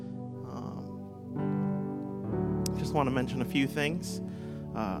just want to mention a few things.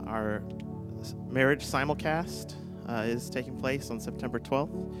 Our marriage simulcast is taking place on September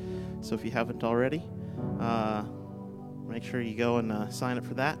 12th. So if you haven't already, make sure you go and sign up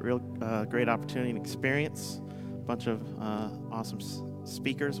for that. Real great opportunity and experience. A bunch of awesome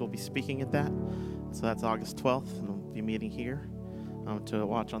speakers will be speaking at that. So that's August 12th, and we'll be meeting here to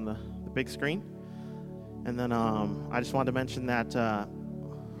watch on the big screen. And then I just wanted to mention that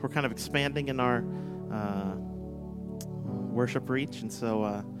we're kind of expanding in our worship reach, and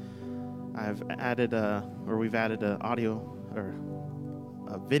so we've added an audio or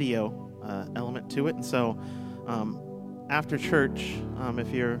a video element to it. And so after church, if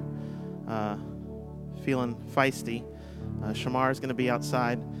you're feeling feisty, Shamar is going to be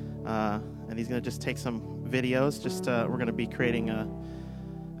outside, and he's going to just take some videos. We're going to be creating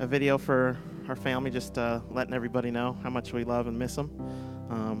a video for our family, just letting everybody know how much we love and miss them.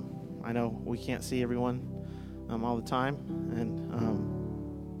 I know we can't see everyone all the time,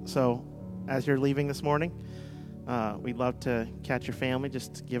 and so as you're leaving this morning, we'd love to catch your family,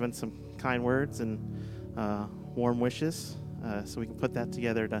 just giving some kind words and warm wishes, so we can put that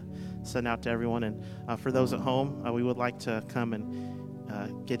together to send out to everyone. And for those at home, we would like to come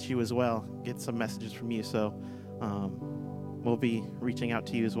and get you as well, get some messages from you. So we'll be reaching out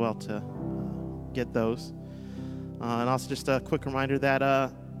to you as well to get those. And also just a quick reminder that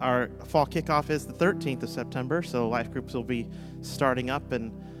our fall kickoff is the 13th of September, so life groups will be starting up,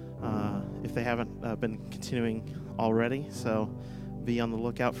 and if they haven't been continuing already, so be on the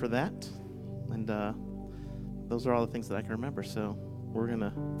lookout for that. And those are all the things that I can remember. So we're going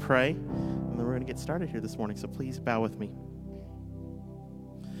to pray, and then we're going to get started here this morning. So please bow with me.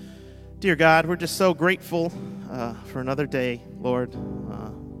 Dear God, we're just so grateful for another day, Lord.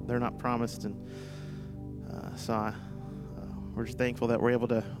 They're not promised, and so we're just thankful that we're able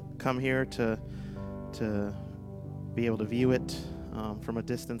to come here to be able to view it from a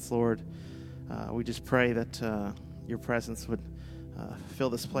distance, Lord. We just pray that your presence would fill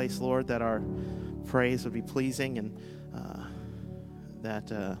this place, Lord, that our praise would be pleasing, and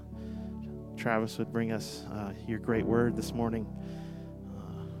that Travis would bring us your great word this morning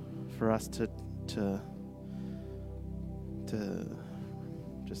for us to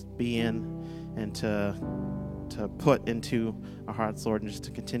just be in and to put into our hearts, Lord, and just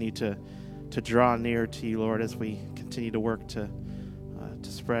to continue to draw near to you, Lord, as we continue to work to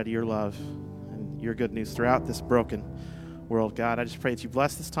spread your love and your good news throughout this broken world. God, I just pray that you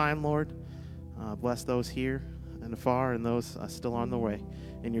bless this time, Lord. Bless those here and afar and those still on the way.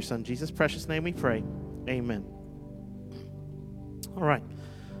 In your Son, Jesus' precious name we pray. Amen. All right.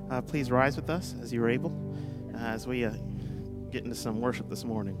 Please rise with us as you're able as we get into some worship this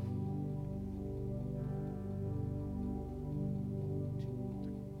morning.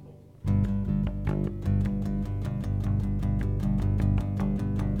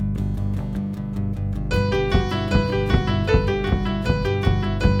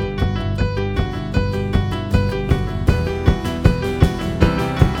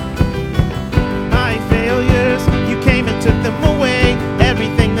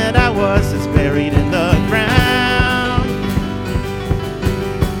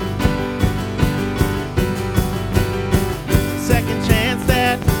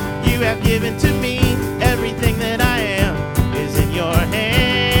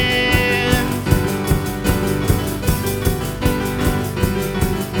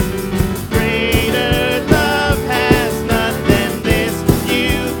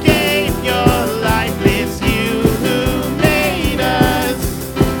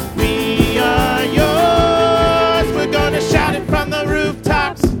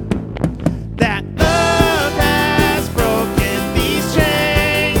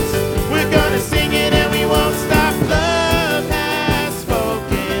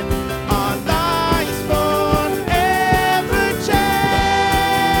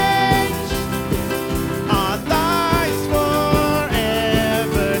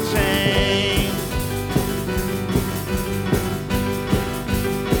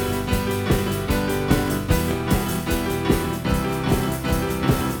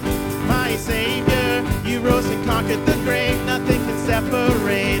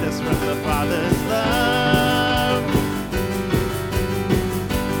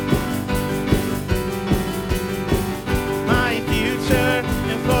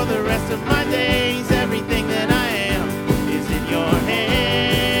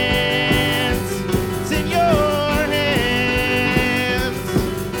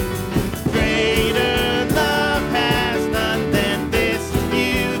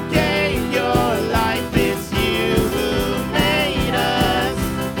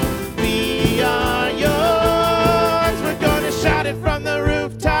 We are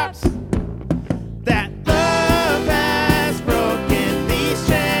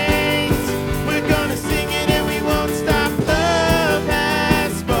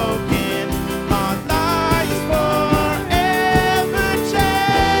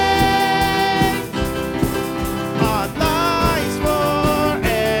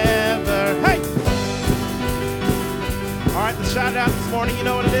Ready? You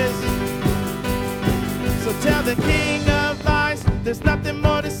know what it is? So tell the king of lies, there's nothing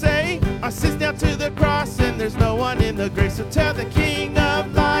more to say. Our sins down to the cross and there's no one in the grave. So tell the king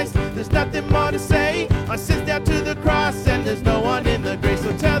of lies, there's nothing more to say. Our sins down to the cross and there's no one in the grave.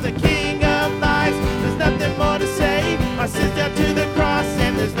 So tell the king of lies, there's nothing more to say. Our sins down to the cross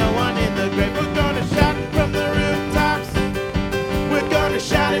and there's no one in the grave. We're gonna shout it from the rooftops. We're gonna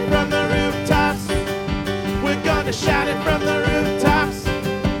shout it from the rooftops. We're gonna shout it from the rooftops.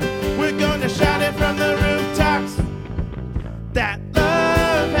 We're gonna shout it from the rooftops. That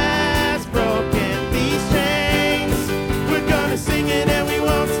love has broken these chains. We're gonna sing it and we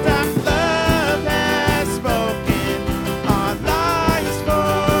won't stop. Love has spoken. Our lives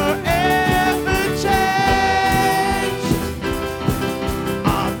forever changed.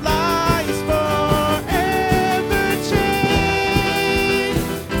 Our lives forever changed.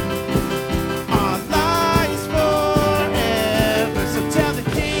 Our lives forever. So tell the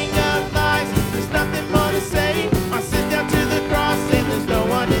king of lies, there's nothing more to say. Our sins down to the cross and there's no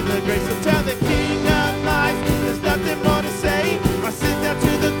one in the grave. So tell the king of lies, there's nothing more to say. Our sins down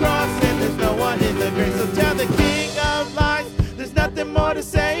to the cross and there's no one in the grave. So tell the king of lies, there's nothing more to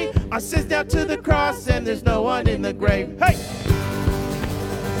say. Our sins down to the cross and there's no one in the grave. Hey!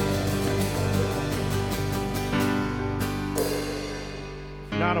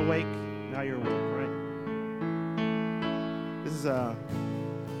 If you're not awake, now you're awake, right? This is a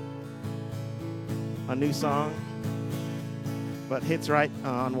new song, but hits right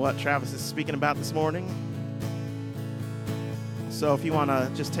on what Travis is speaking about this morning. So if you want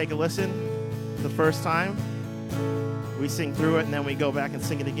to just take a listen the first time, we sing through it and then we go back and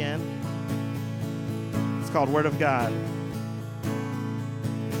sing it again. It's called Word of God.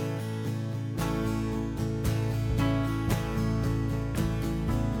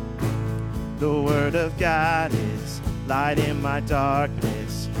 The Word of God is light in my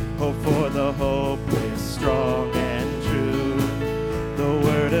darkness, hope for the hopeless, strong and true. The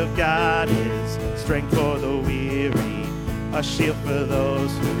Word of God is strength for the weary, a shield for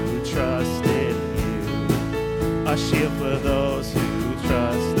those who trust in you, a shield for those who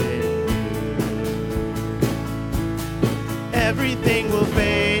trust in you. Everything will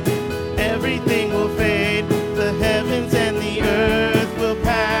fade, everything will fade, the heavens and the earth will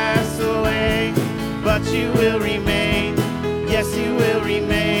pass away, but you will remain, yes, you will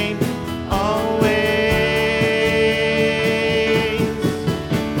remain always.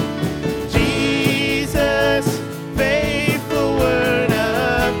 Jesus, faithful Word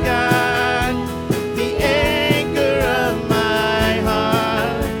of God, the anchor of my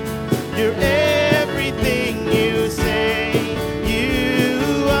heart, you're everything you say.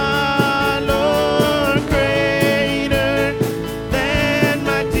 You are, Lord, greater than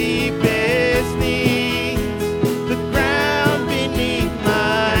my deepest needs, the ground beneath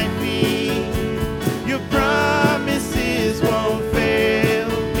my feet. Your promises won't fail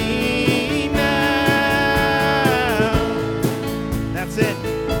me now. That's it.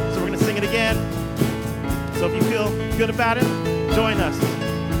 So we're going to sing it again. So if you feel good about it, join us.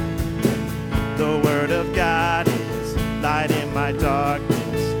 The Word of God is light in my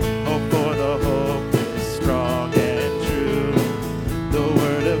darkness, hope for the hopeless, strong and true. The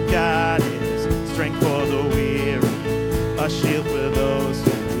Word of God is strength for the weary, a shield for those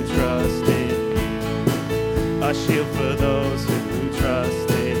who trust in you, a shield for those who trust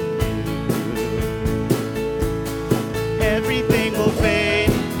in you. Everything will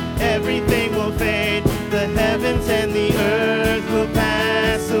fade, everything will fade, the heavens and the earth will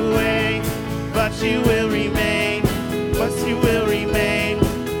pass away, but you will remain, but you will remain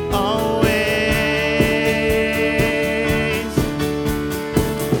always.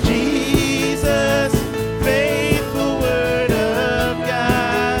 Jesus, faithful Word of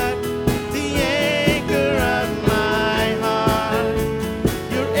God, the anchor of my heart,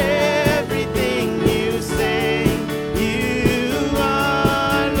 you're everything you say. You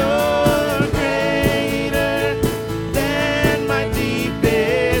are, Lord, greater than my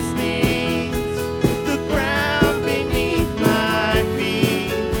deepest needs, the ground beneath my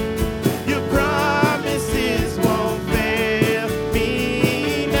feet. Your promises won't fail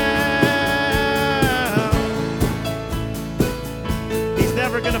me now. He's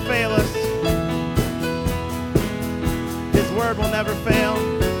never gonna fail us. His word will never fail,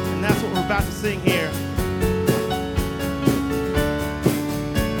 and that's what we're about to sing here.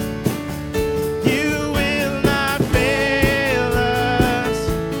 You will not fail us.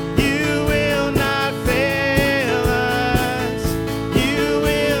 You will not fail us. You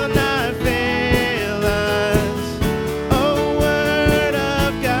will not fail us. Oh, Word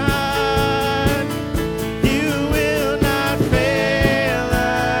of God, you will not fail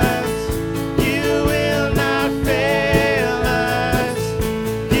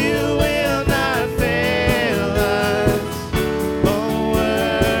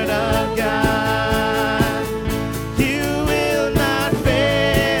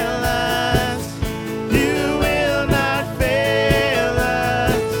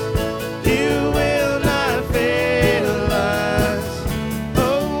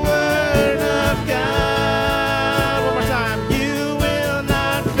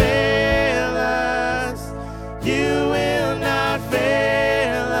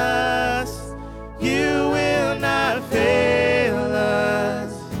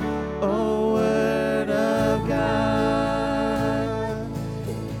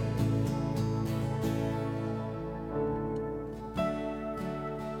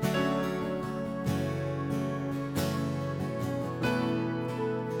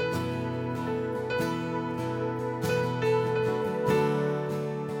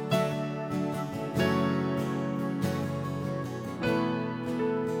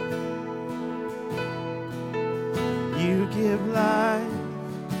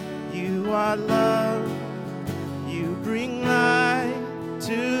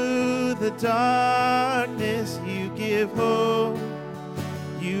the darkness, you give hope.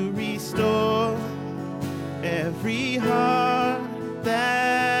 You restore every heart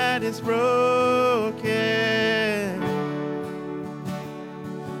that is broken.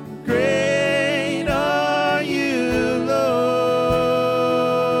 Great are you, Lord.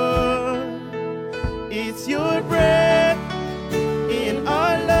 It's your breath in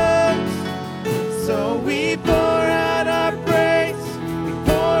our lungs, so we pour out our praise. We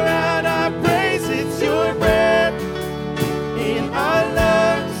pour out our praise. It's your breath in our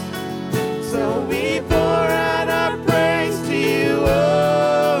lungs, so we pour out our praise to you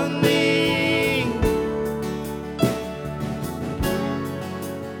only.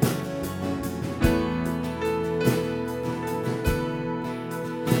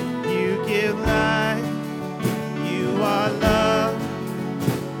 You give life, you are love,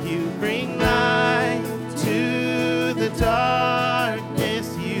 you bring light to the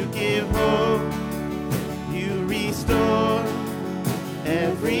darkness, you give hope, you restore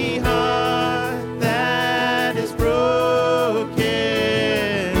every heart that is broken.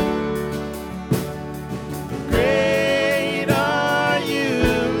 Great are you,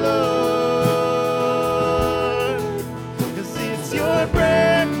 Lord, 'cause it's your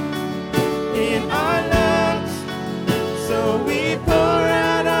breath in our lungs, so we pour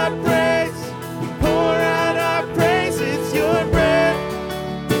out our praise. We pour out our praise. It's your breath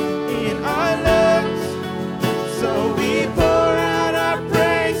in our lungs, so we pour out our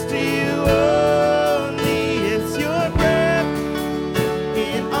praise to you only. It's your breath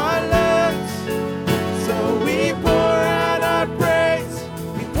in our lungs, so we pour out our praise.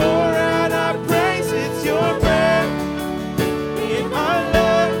 We pour out our praise. It's your breath in our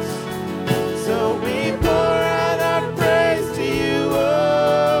lungs, so we pour out our praise to you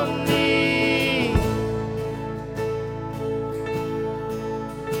only.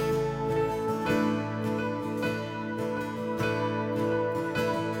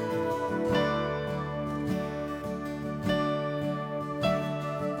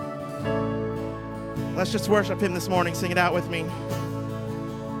 Let's just worship him this morning. Sing it out with me.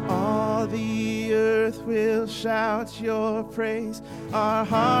 All the earth will shout your praise. Our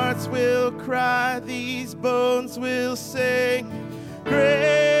hearts will cry. These bones will sing.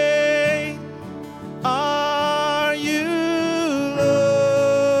 Great are you, Lord.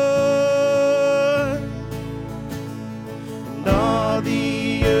 And all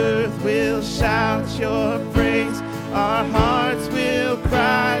the earth will shout your praise. Our hearts will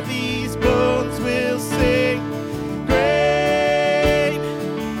cry. These bones will sing. Great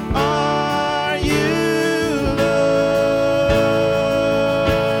are you, Lord.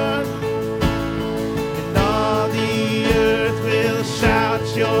 And all the earth will shout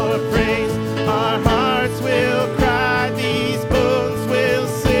your praise. Our hearts will cry. These bones will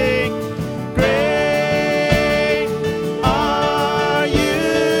sing. Great are you,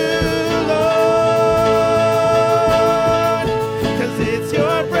 Lord. 'Cause it's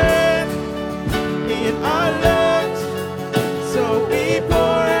your breath in our lungs, so we pour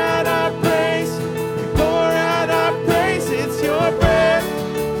out our praise. We pour out our praise. It's your breath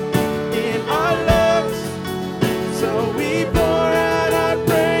in our lungs, so we pour out our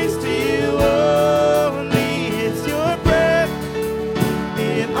praise to you only. It's your breath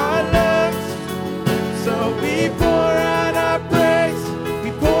in our lungs, so we pour out our praise.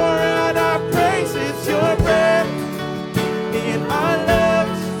 We pour out our praise. It's your breath in our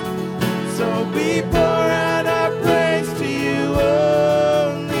lungs, so we pour out our praise to you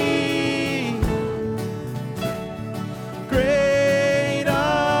only. Great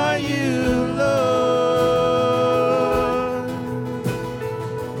are you, Lord.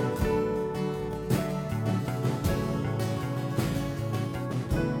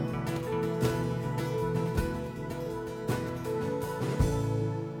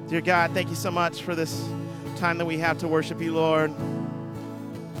 Dear God, thank you so much for this time that we have to worship you, Lord.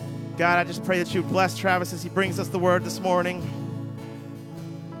 God, I just pray that you bless Travis as he brings us the word this morning.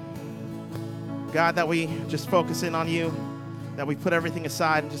 God, that we just focus in on you, that we put everything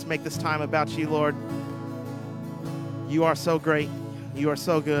aside and just make this time about you, Lord. You are so great. You are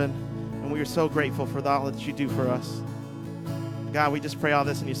so good. And we are so grateful for all that you do for us. God, we just pray all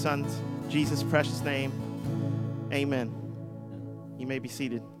this in your Son's Jesus' precious name. Amen. You may be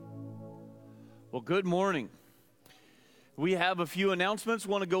seated. Well, good morning. We have a few announcements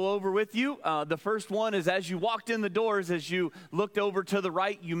want to go over with you. The first one is as you walked in the doors, as you looked over to the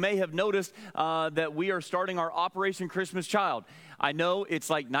right, you may have noticed that we are starting our Operation Christmas Child. I know it's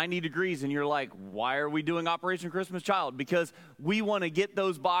like 90 degrees and you're like, why are we doing Operation Christmas Child? Because we want to get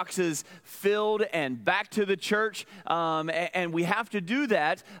those boxes filled and back to the church, and we have to do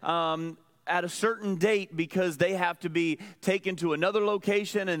that at a certain date because they have to be taken to another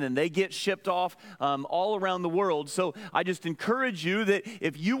location and then they get shipped off all around the world. So I just encourage you that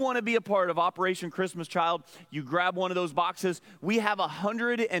if you want to be a part of Operation Christmas Child, you grab one of those boxes. We have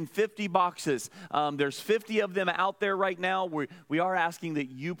 150 boxes. There's 50 of them out there right now. We are asking that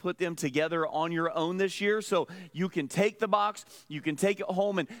you put them together on your own this year. So you can take the box, you can take it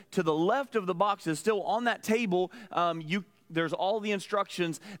home, and to the left of the boxes, still on that table, there's all the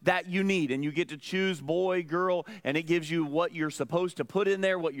instructions that you need, and you get to choose boy, girl, and it gives you what you're supposed to put in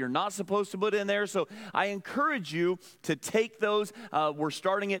there, what you're not supposed to put in there. So I encourage you to take those. We're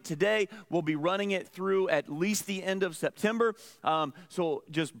starting it today. We'll be running it through at least the end of September. So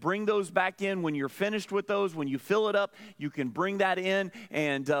just bring those back in when you're finished with those. When you fill it up, you can bring that in,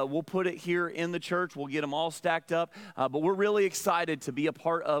 and we'll put it here in the church. We'll get them all stacked up. But we're really excited to be a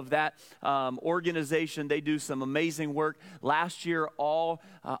part of that organization. They do some amazing work. Last year, all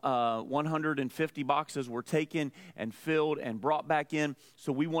 150 boxes were taken and filled and brought back in.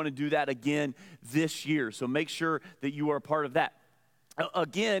 So we want to do that again this year. So make sure that you are a part of that.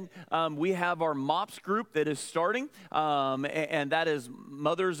 Again, we have our MOPS group that is starting, and that is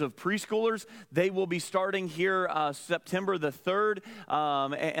mothers of preschoolers. They will be starting here September the 3rd,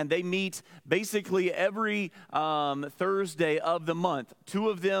 and they meet basically every Thursday of the month. 2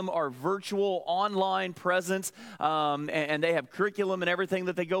 of them are virtual online presence, and they have curriculum and everything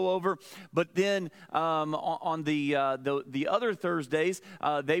that they go over. But then on the other Thursdays,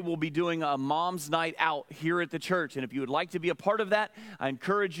 they will be doing a mom's night out here at the church. And if you would like to be a part of that, I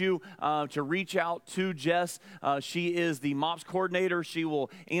encourage you to reach out to Jess. She is the MOPS coordinator. She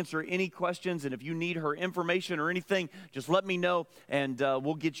will answer any questions, and if you need her information or anything, just let me know, and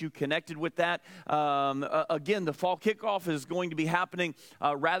we'll get you connected with that. Again, the fall kickoff is going to be happening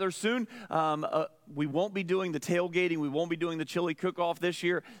rather soon. We won't be doing the tailgating. We won't be doing the chili cook-off this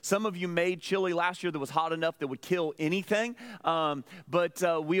year. Some of you made chili last year that was hot enough that would kill anything,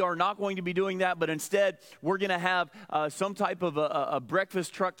 but we are not going to be doing that, but instead, we're going to have some type of a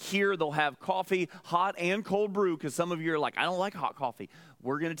breakfast truck here. They'll have coffee, hot and cold brew, because some of you are like, I don't like hot coffee.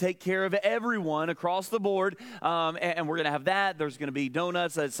 We're going to take care of everyone across the board, and we're going to have that. There's going to be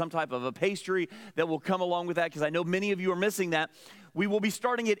donuts, some type of a pastry that will come along with that, because I know many of you are missing that. We will be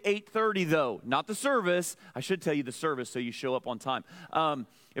starting at 8:30, though, not the service. I should tell you the service so you show up on time.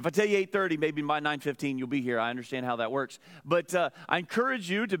 If I tell you 8:30, maybe by 9:15 you'll be here. I understand how that works. But I encourage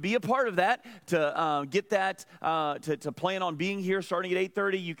you to be a part of that, to get that, to plan on being here starting at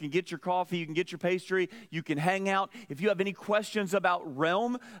 8:30. You can get your coffee, you can get your pastry, you can hang out. If you have any questions about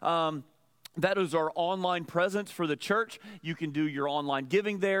Realm, that is our online presence for the church. You can do your online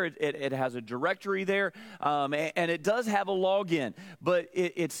giving there. It has a directory there, and it does have a login. But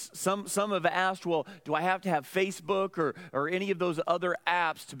it's some have asked, well, do I have to have Facebook or any of those other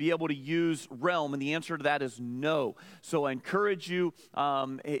apps to be able to use Realm? And the answer to that is no. So I encourage you,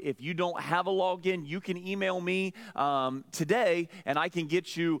 if you don't have a login, you can email me today, and I can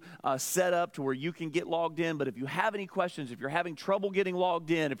get you set up to where you can get logged in. But if you have any questions, if you're having trouble getting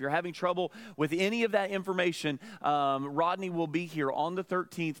logged in, if you're having trouble with any of that information, Rodney will be here on the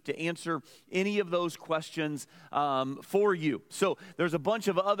 13th to answer any of those questions for you. So there's a bunch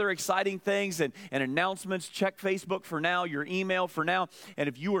of other exciting things and announcements. Check Facebook for now, your email for now. And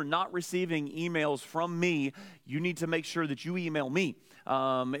if you are not receiving emails from me, you need to make sure that you email me.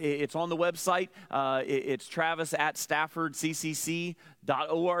 It's on the website. It's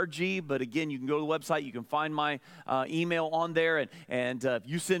travis@staffordccc.org. But again, you can go to the website. You can find my email on there. And if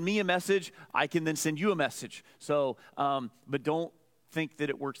you send me a message, I can then send you a message. So, but don't think that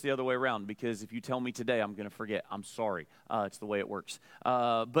it works the other way around, because if you tell me today, I'm going to forget. I'm sorry. It's the way it works.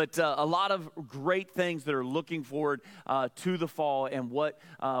 But a lot of great things that are looking forward to the fall and what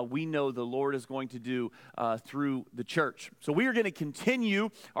we know the Lord is going to do through the church. So we are going to continue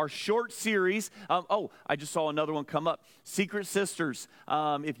our short series. I just saw another one come up. Secret Sisters.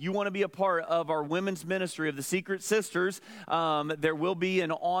 If you want to be a part of our women's ministry of the Secret Sisters, there will be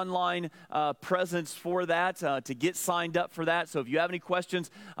an online presence for that to get signed up for that. So if you have any questions,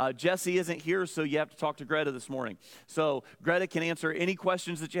 Jesse isn't here, so you have to talk to Greta this morning. So Greta can answer any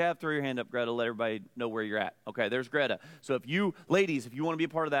questions that you have. Throw your hand up, Greta. Let everybody know where you're at. Okay, there's Greta. So if you, ladies, if you want to be a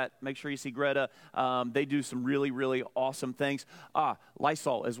part of that, make sure you see Greta. They do some really, really awesome things.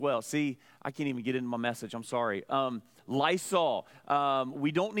 Lysol as well. See, I can't even get into my message. I'm sorry. Lysol.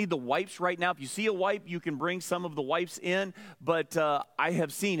 We don't need the wipes right now. If you see a wipe, you can bring some of the wipes in. But I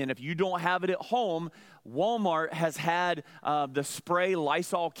have seen, and if you don't have it at home, Walmart has had the spray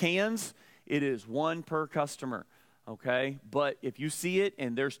Lysol cans. It is one per customer, okay? But if you see it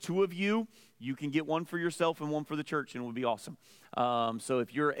and there's two of you, you can get one for yourself and one for the church, and it would be awesome. So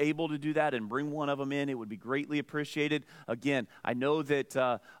if you're able to do that and bring one of them in, it would be greatly appreciated. Again, I know that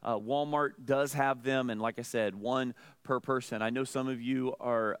Walmart does have them, and like I said, one per person. I know some of you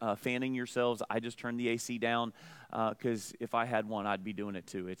are fanning yourselves. I just turned the AC down because if I had one, I'd be doing it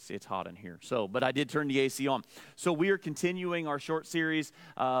too. It's hot in here. But I did turn the AC on. So we are continuing our short series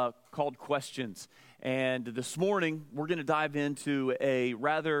called Questions. And this morning, we're going to dive into a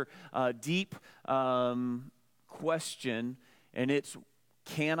rather deep question, and it's,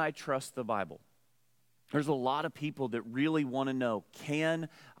 can I trust the Bible? There's a lot of people that really want to know, can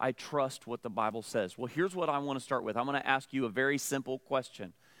I trust what the Bible says? Well, here's what I want to start with. I'm going to ask you a very simple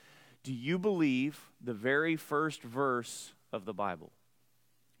question. Do you believe the very first verse of the Bible?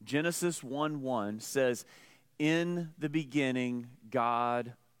 Genesis 1:1 says, in the beginning,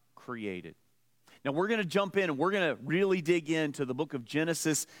 God created. Now, we're going to jump in and we're going to really dig into the book of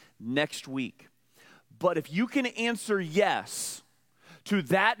Genesis next week. But if you can answer yes to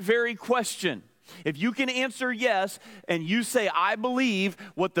that very question, if you can answer yes and you say, I believe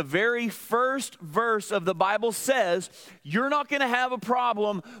what the very first verse of the Bible says, you're not going to have a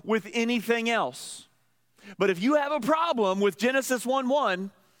problem with anything else. But if you have a problem with Genesis 1:1,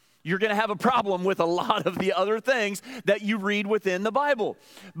 you're going to have a problem with a lot of the other things that you read within the Bible.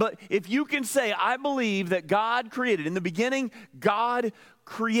 But if you can say, I believe that God created, in the beginning, God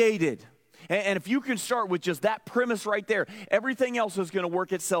created. And if you can start with just that premise right there, everything else is going to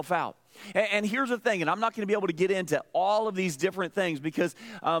work itself out. And here's the thing, and I'm not going to be able to get into all of these different things because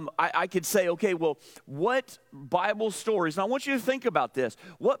I could say, okay, well, what Bible stories, and I want you to think about this,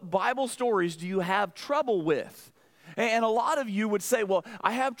 what Bible stories do you have trouble with? And a lot of you would say, well,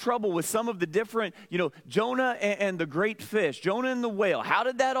 I have trouble with some of the different, Jonah and the great fish, Jonah and the whale. How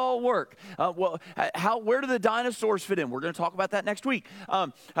did that all work? Where do the dinosaurs fit in? We're going to talk about that next week.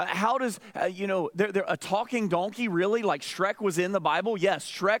 How does, a talking donkey really, like Shrek was in the Bible? Yes,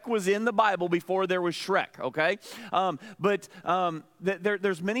 Shrek was in the Bible before there was Shrek, okay?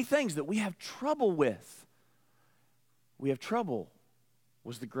 There's many things that we have trouble with. We have trouble.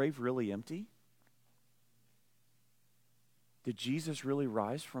 Was the grave really empty? Did Jesus really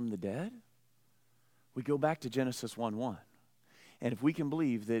rise from the dead? We go back to Genesis 1:1. And if we can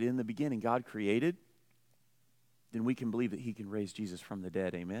believe that in the beginning God created, then we can believe that he can raise Jesus from the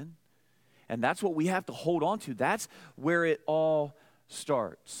dead. Amen? And that's what we have to hold on to. That's where it all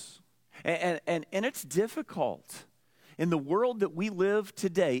starts. And it's difficult. In the world that we live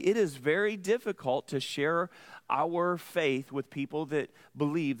today, it is very difficult to share our faith with people that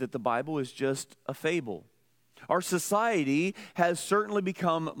believe that the Bible is just a fable. Our society has certainly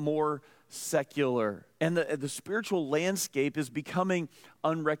become more secular, and the spiritual landscape is becoming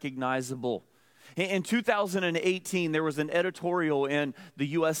unrecognizable. In 2018, there was an editorial in the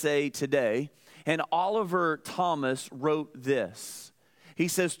USA Today, and Oliver Thomas wrote this. He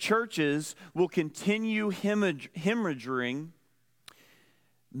says, churches will continue hemorrhaging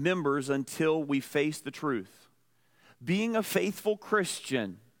members until we face the truth. Being a faithful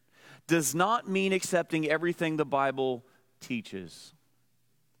Christian does not mean accepting everything the Bible teaches.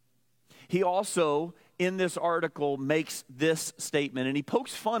 He also, in this article, makes this statement, and he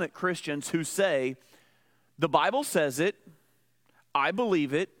pokes fun at Christians who say, the Bible says it, I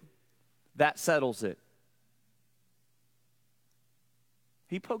believe it, that settles it.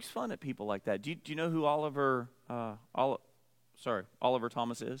 He pokes fun at people like that. Do you know who Oliver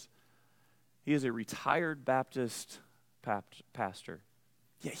Thomas is? He is a retired Baptist pastor.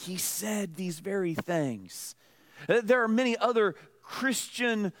 Yet he said these very things. There are many other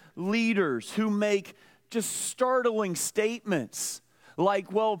Christian leaders who make just startling statements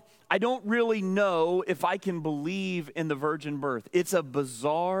like, well, I don't really know if I can believe in the virgin birth. It's a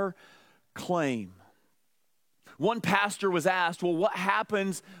bizarre claim. One pastor was asked, well, what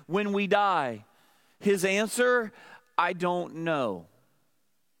happens when we die? His answer, I don't know.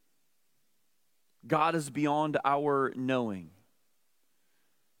 God is beyond our knowing.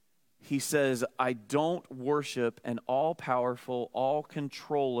 He says, I don't worship an all-powerful,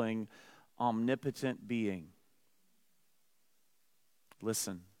 all-controlling, omnipotent being.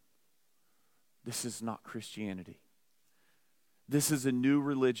 Listen, this is not Christianity. This is a new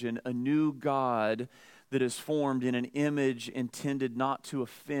religion, a new God that is formed in an image intended not to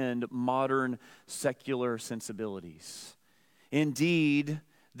offend modern secular sensibilities. Indeed,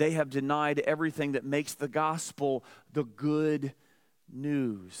 They have denied everything that makes the gospel the good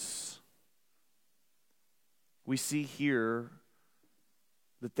news. We see here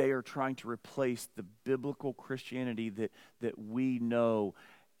that they are trying to replace the biblical Christianity that we know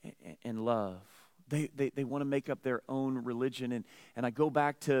and love. They want to make up their own religion. And I go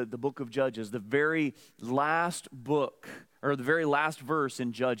back to the book of Judges, the very last book, or the very last verse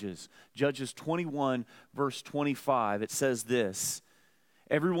in Judges. Judges 21, verse 25. It says this: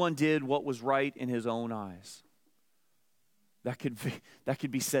 everyone did what was right in his own eyes. That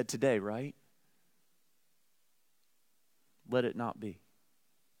could be said today, right? Let it not be.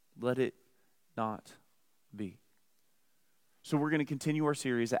 Let it not be. So we're going to continue our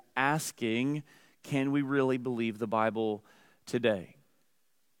series asking, can we really believe the Bible today?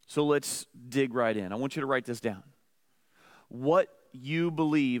 So let's dig right in. I want you to write this down. What you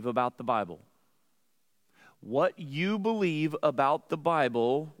believe about the Bible. What you believe about the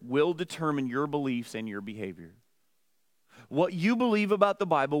Bible will determine your beliefs and your behavior. What you believe about the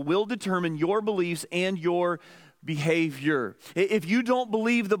Bible will determine your beliefs and your behavior. If you don't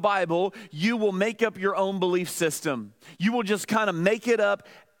believe the Bible, you will make up your own belief system. You will just kind of make it up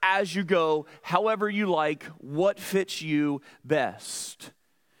as you go, however you like, what fits you best.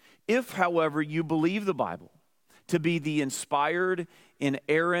 If, however, you believe the Bible to be the inspired,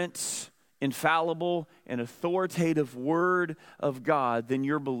 inerrant, infallible, and authoritative Word of God, then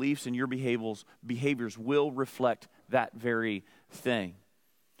your beliefs and your behaviors will reflect that very thing.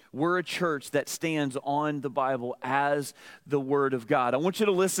 We're a church that stands on the Bible as the Word of God. I want you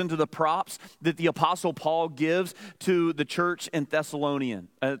to listen to the props that the Apostle Paul gives to the church in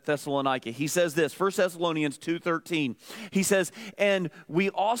Thessalonica. He says this, 1 Thessalonians 2:13. He says, and we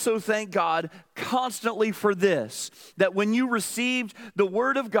also thank God constantly for this, that when you received the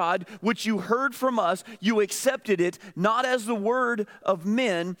Word of God, which you heard from us, you accepted it, not as the word of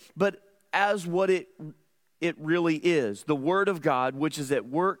men, but as what it really is, the Word of God, which is at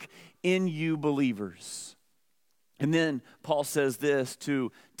work in you believers. And then Paul says this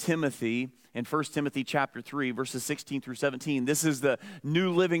to Timothy in 1 Timothy chapter 3, verses 16 through 17. This is the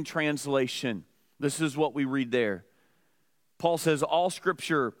New Living Translation. This is what we read there. Paul says, all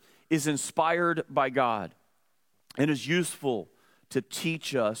Scripture is inspired by God and is useful to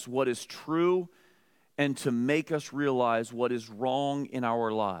teach us what is true and to make us realize what is wrong in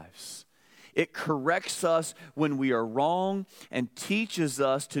our lives. It corrects us when we are wrong and teaches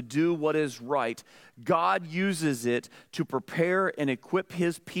us to do what is right. God uses it to prepare and equip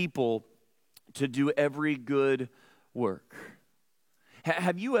His people to do every good work.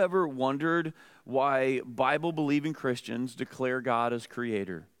 Have you ever wondered why Bible-believing Christians declare God as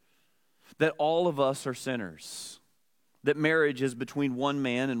creator? That all of us are sinners. That marriage is between one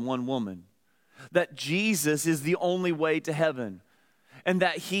man and one woman. That Jesus is the only way to heaven. And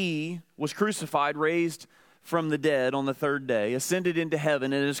that He was crucified, raised from the dead on the third day, ascended into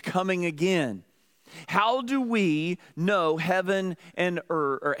heaven, and is coming again. How do we know heaven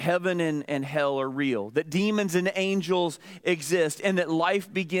and hell are real? That demons and angels exist, and that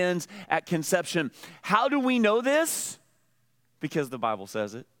life begins at conception. How do we know this? Because the Bible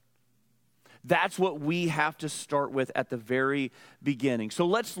says it. That's what we have to start with at the very beginning. So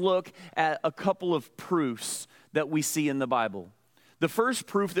let's look at a couple of proofs that we see in the Bible. The first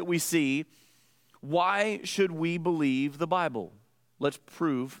proof that we see, why should we believe the Bible? Let's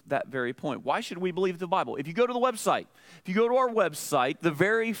prove that very point. Why should we believe the Bible? If you go to the website, our website, the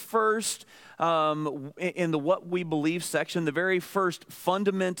very first, in the what we believe section, the very first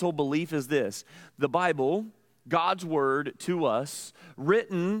fundamental belief is this: the Bible, God's Word to us,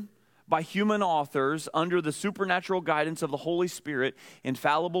 written by human authors under the supernatural guidance of the Holy Spirit,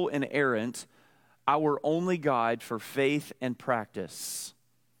 infallible and inerrant, our only guide for faith and practice.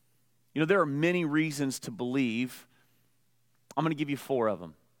 You know, there are many reasons to believe. I'm going to give you 4 of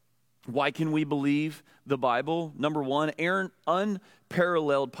them. Why can we believe the Bible? Number 1,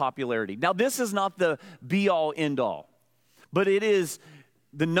 unparalleled popularity. Now, this is not the be-all, end-all, but it is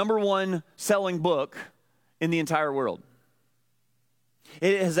the number 1 selling book in the entire world.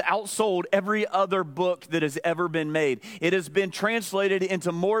 It has outsold every other book that has ever been made. It has been translated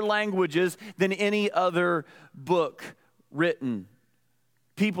into more languages than any other book written.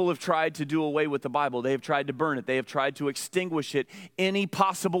 People have tried to do away with the Bible. They have tried to burn it. They have tried to extinguish it any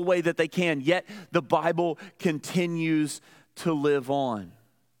possible way that they can. Yet the Bible continues to live on.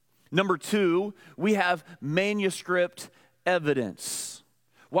 Number 2, we have manuscript evidence.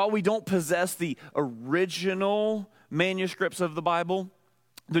 While we don't possess the original manuscripts of the Bible,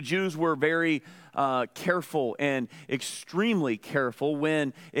 the Jews were very careful and extremely careful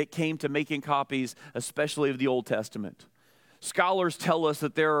when it came to making copies, especially of the Old Testament. Scholars tell us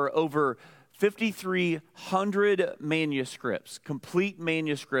that there are over 5,300 manuscripts, complete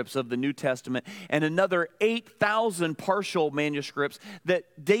manuscripts of the New Testament, and another 8,000 partial manuscripts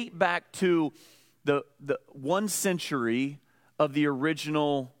that date back to the 1 century of the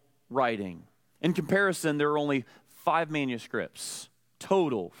original writing. In comparison, there are only 5 manuscripts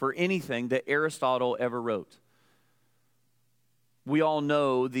total for anything that Aristotle ever wrote. We all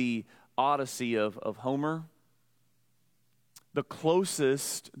know the Odyssey of Homer. The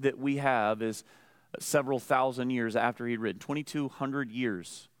closest that we have is several thousand years after he'd written, 2,200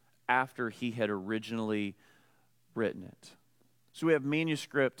 years after he had originally written it. So we have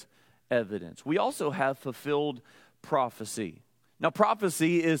manuscript evidence. We also have fulfilled prophecy. Now,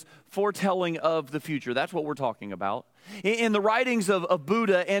 prophecy is foretelling of the future. That's what we're talking about. In the writings of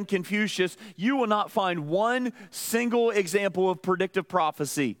Buddha and Confucius, you will not find one single example of predictive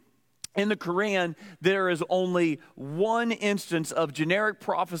prophecy. In the Quran, there is only one instance of generic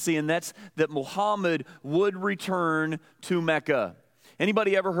prophecy, and that's that Muhammad would return to Mecca.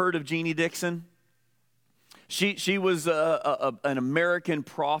 Anybody ever heard of Jeannie Dixon? She was an American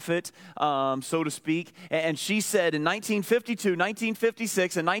prophet, so to speak, and she said in 1952,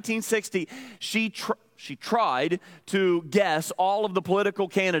 1956, and 1960, she tried to guess all of the political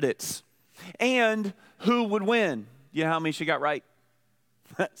candidates and who would win. You know how many she got right?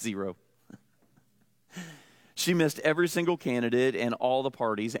 0. She missed every single candidate and all the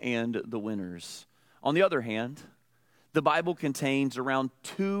parties and the winners. On the other hand, the Bible contains around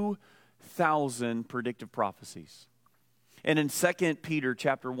 2,000 predictive prophecies. And in 2 Peter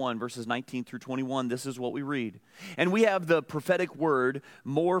chapter 1, verses 19 through 21, this is what we read. And we have the prophetic word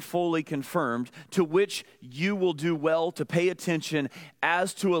more fully confirmed, to which you will do well to pay attention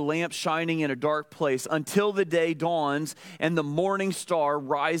as to a lamp shining in a dark place until the day dawns and the morning star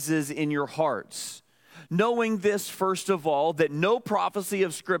rises in your hearts. Knowing this, first of all, that no prophecy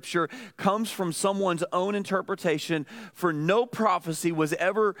of Scripture comes from someone's own interpretation, for no prophecy was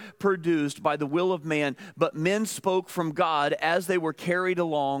ever produced by the will of man, but men spoke from God as they were carried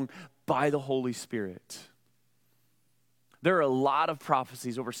along by the Holy Spirit. There are a lot of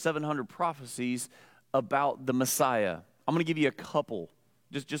prophecies, over 700 prophecies about the Messiah. I'm going to give you a couple,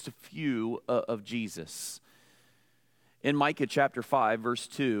 just a few of Jesus. In Micah chapter 5, verse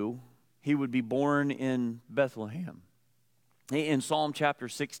 2, he would be born in Bethlehem. In Psalm chapter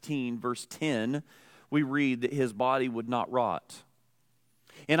 16, verse 10, we read that his body would not rot.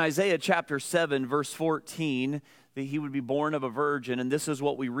 In Isaiah chapter 7, verse 14, that he would be born of a virgin, and this is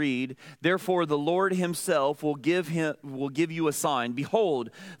what we read: therefore the Lord himself will give you a sign.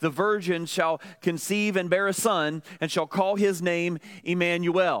 Behold, the virgin shall conceive and bear a son, and shall call his name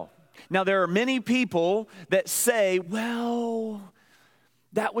Emmanuel. Now there are many people that say, well,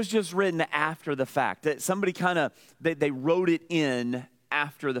 that was just written after the fact. That somebody they wrote it in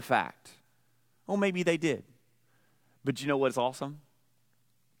after the fact. Oh, maybe they did. But you know what's awesome?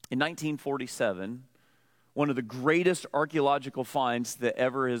 In 1947, one of the greatest archaeological finds that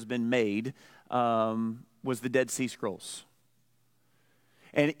ever has been made was the Dead Sea Scrolls.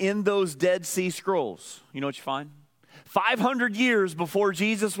 And in those Dead Sea Scrolls, you know what you find? 500 years before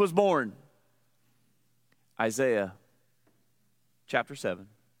Jesus was born, Isaiah chapter 7,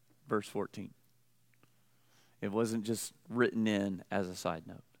 verse 14. It wasn't just written in as a side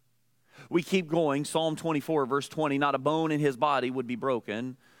note. We keep going. Psalm 24, verse 20, not a bone in his body would be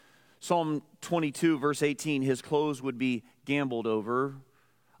broken. Psalm 22, verse 18, his clothes would be gambled over.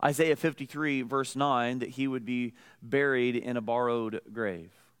 Isaiah 53, verse 9, that he would be buried in a borrowed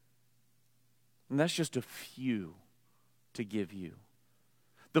grave. And that's just a few to give you.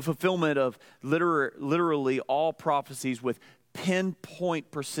 The fulfillment of literally all prophecies with pinpoint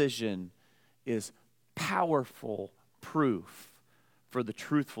precision is powerful proof for the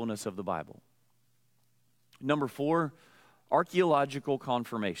truthfulness of the Bible. Number 4, archaeological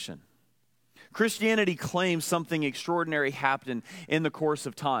confirmation. Christianity claims something extraordinary happened in the course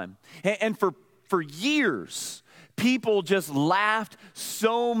of time. And for years, people just laughed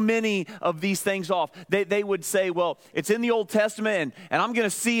so many of these things off. They would say, well, it's in the Old Testament, and I'm going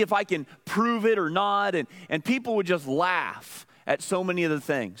to see if I can prove it or not. And people would just laugh at so many of the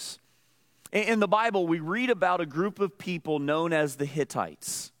things. In the Bible, we read about a group of people known as the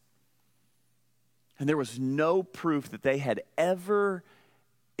Hittites. And there was no proof that they had ever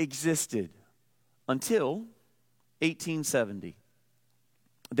existed until 1870.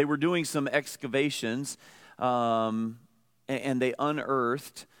 They were doing some excavations, and they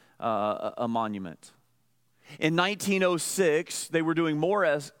unearthed a monument. In 1906, they were doing more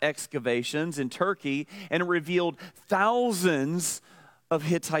excavations in Turkey, and it revealed thousands of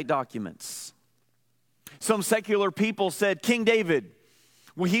Hittite documents. Some secular people said King David,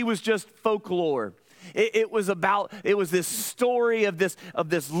 well, he was just folklore. It was this story of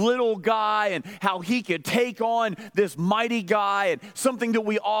this little guy and how he could take on this mighty guy, and something that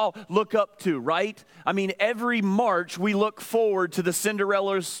we all look up to, right? I mean, every March we look forward to the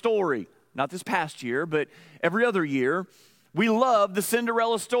Cinderella story. Not this past year, but every other year. We love the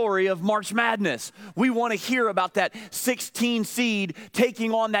Cinderella story of March Madness. We want to hear about that 16 seed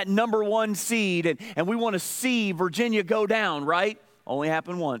taking on that number 1 seed, and we want to see Virginia go down, right? Only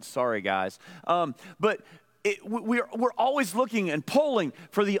happened once. Sorry, guys. But we're always looking and polling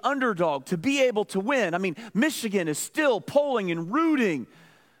for the underdog to be able to win. I mean, Michigan is still polling and rooting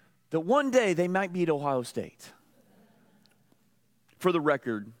that one day they might beat Ohio State. For the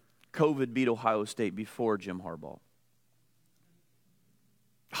record, COVID beat Ohio State before Jim Harbaugh.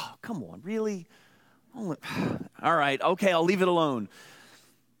 Oh, come on, really? All right, okay, I'll leave it alone.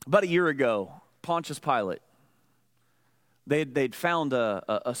 About a year ago, Pontius Pilate, they'd found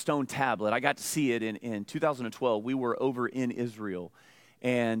a stone tablet. I got to see it in 2012. We were over in Israel,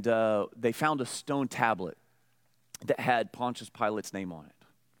 and they found a stone tablet that had Pontius Pilate's name on it.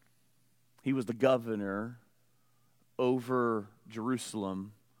 He was the governor over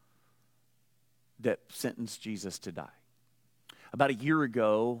Jerusalem that sentenced Jesus to die. About a year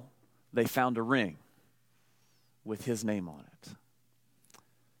ago, they found a ring with his name on it.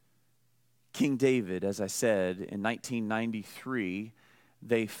 King David, as I said, in 1993,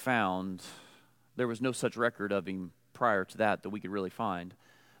 they found, there was no such record of him prior to that we could really find,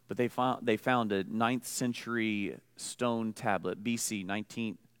 but they found a 9th century stone tablet, BC,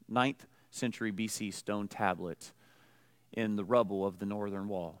 9th century BC stone tablet in the rubble of the northern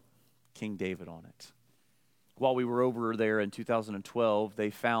wall, King David on it. While we were over there in 2012,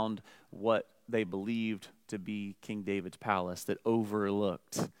 they found what they believed to be King David's palace that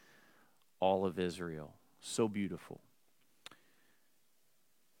overlooked all of Israel. So beautiful.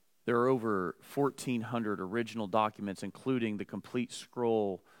 There are over 1,400 original documents, including the complete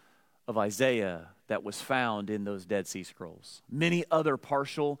scroll of Isaiah that was found in those Dead Sea Scrolls. Many other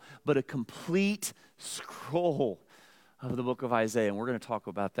partial, but a complete scroll of the book of Isaiah. And we're going to talk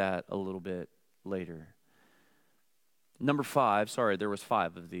about that a little bit later. Number 5, there was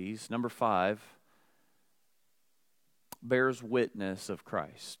 5 of these. Number 5 bears witness of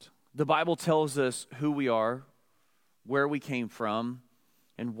Christ. The Bible tells us who we are, where we came from,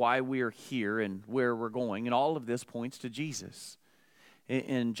 and why we are here and where we're going. And all of this points to Jesus.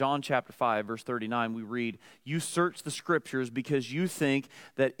 In John chapter 5, verse 39, we read, "You search the scriptures because you think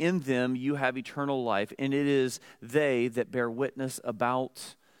that in them you have eternal life, and it is they that bear witness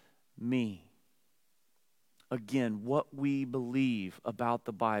about me." Again, what we believe about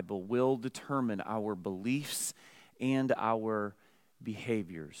the Bible will determine our beliefs and our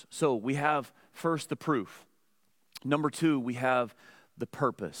behaviors. So we have first the proof. Number 2, we have the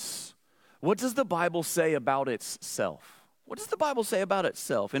purpose. What does the Bible say about itself? What does the Bible say about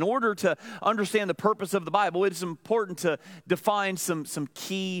itself? In order to understand the purpose of the Bible, it's important to define some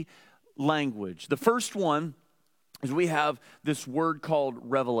key language. The first one is we have this word called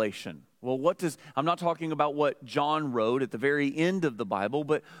revelation. Well, I'm not talking about what John wrote at the very end of the Bible,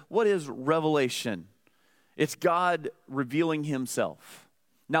 but what is revelation? It's God revealing himself.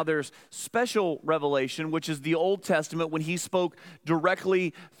 Now, there's special revelation, which is the Old Testament when he spoke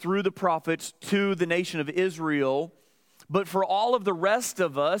directly through the prophets to the nation of Israel. But for all of the rest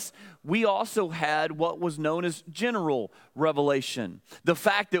of us, we also had what was known as general revelation. The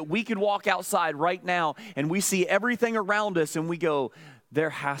fact that we could walk outside right now and we see everything around us and we go, there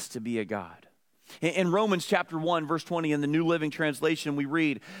has to be a God. In Romans chapter 1, verse 20, in the New Living Translation, we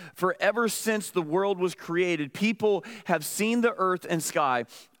read, "For ever since the world was created, people have seen the earth and sky.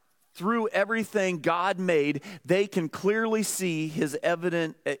 Through everything God made, they can clearly see his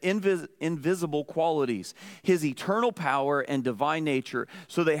evident, invisible qualities, his eternal power and divine nature,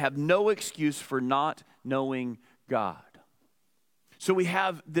 so they have no excuse for not knowing God." So we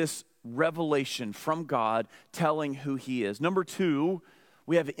have this revelation from God telling who he is. Number 2,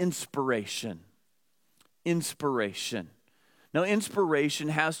 we have inspiration. Inspiration. Now, inspiration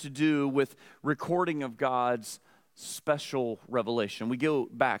has to do with recording of God's special revelation. We go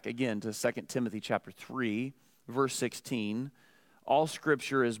back again to 2 Timothy chapter 3, verse 16. All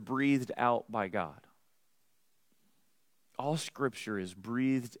scripture is breathed out by God. All scripture is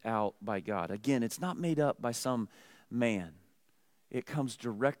breathed out by God. Again, it's not made up by some man. It comes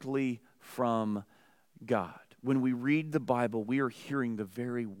directly from God. When we read the Bible, we are hearing the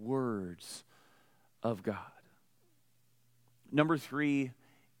very words of God. Number 3,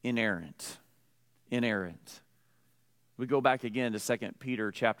 inerrant. Inerrant. We go back again to 2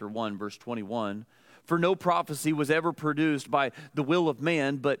 Peter chapter 1, verse 21. For no prophecy was ever produced by the will of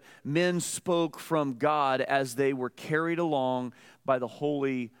man, but men spoke from God as they were carried along by the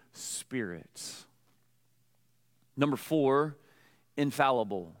Holy Spirit. Number 4,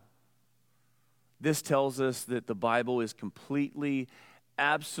 infallible. This tells us that the Bible is completely,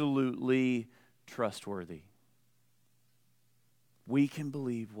 absolutely trustworthy. We can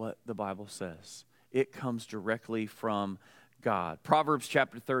believe what the Bible says. It comes directly from God. Proverbs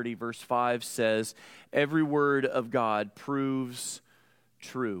chapter 30, verse 5 says, every word of God proves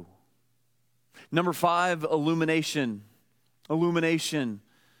true. Number 5, illumination. Illumination.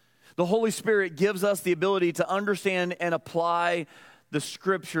 The Holy Spirit gives us the ability to understand and apply the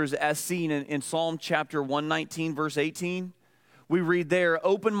Scriptures as seen in Psalm chapter 119, verse 18. We read there,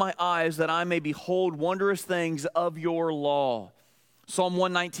 open my eyes that I may behold wondrous things of your law. Psalm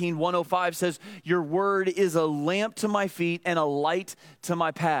 119, 105 says, your word is a lamp to my feet and a light to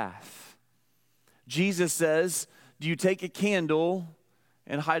my path. Jesus says, do you take a candle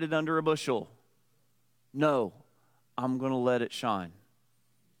and hide it under a bushel? No, I'm going to let it shine.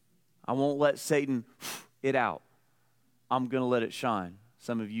 I won't let Satan it out. I'm going to let it shine.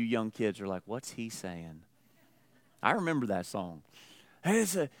 Some of you young kids are like, what's he saying? I remember that song.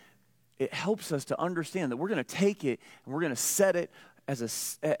 It helps us to understand that we're going to take it and we're going to set it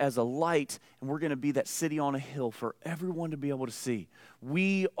as a light, and we're going to be that city on a hill for everyone to be able to see.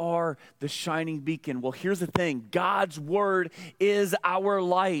 We are the shining beacon. Well, here's the thing. God's word is our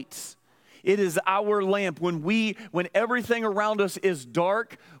light. It is our lamp. When everything around us is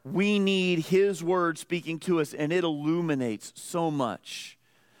dark, we need his word speaking to us, and it illuminates so much.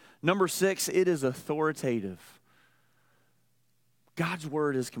 Number 6, it is authoritative. God's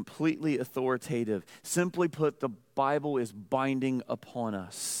word is completely authoritative. Simply put, the Bible is binding upon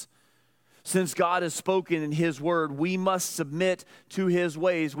us. Since God has spoken in his word, we must submit to his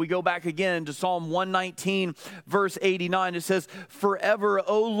ways. We go back again to Psalm 119, verse 89. It says, forever,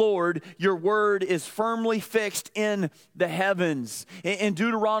 O Lord, your word is firmly fixed in the heavens. In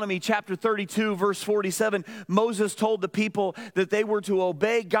Deuteronomy chapter 32, verse 47, Moses told the people that they were to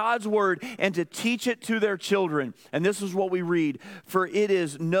obey God's word and to teach it to their children. And this is what we read, for it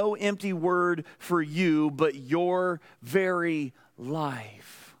is no empty word for you, but your very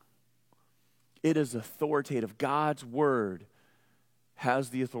life. It is authoritative. God's word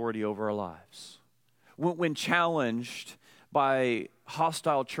has the authority over our lives. When challenged by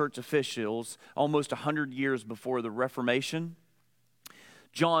hostile church officials almost 100 years before the Reformation,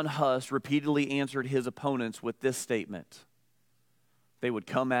 John Huss repeatedly answered his opponents with this statement. They would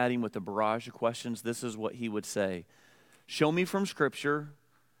come at him with a barrage of questions. This is what he would say. Show me from Scripture,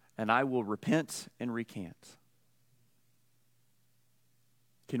 and I will repent and recant.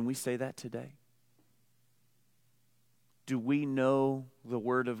 Can we say that today? Do we know the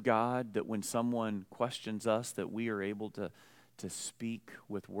Word of God that when someone questions us that we are able to speak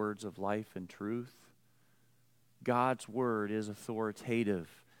with words of life and truth? God's Word is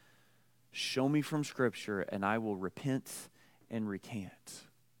authoritative. Show me from Scripture and I will repent and recant.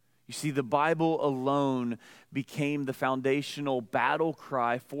 You see, the Bible alone became the foundational battle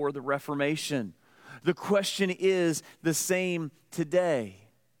cry for the Reformation. The question is the same today.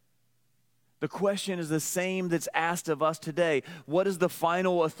 The question is the same that's asked of us today. What is the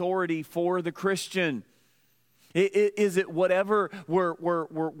final authority for the Christian? Is it whatever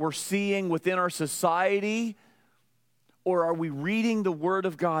we're seeing within our society? Or are we reading the Word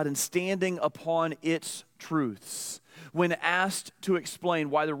of God and standing upon its truths? When asked to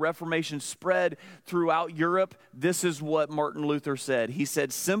explain why the Reformation spread throughout Europe, this is what Martin Luther said. He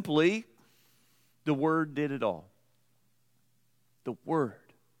said simply, the Word did it all. The Word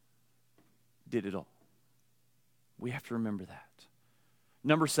did it all. We have to remember that.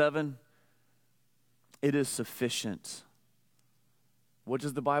 Number 7, it is sufficient. What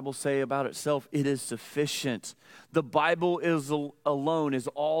does the Bible say about itself? It is sufficient. The Bible alone is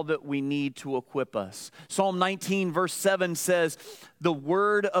all that we need to equip us. Psalm 19 verse 7 says, the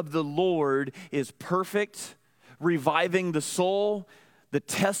word of the Lord is perfect, reviving the soul. The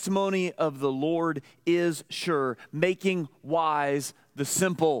testimony of the Lord is sure, making wise the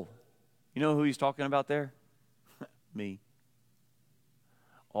simple. You know who he's talking about there? Me.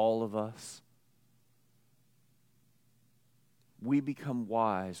 All of us. We become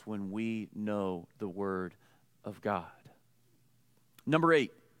wise when we know the Word of God. Number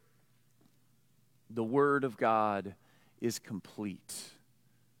 8, the Word of God is complete.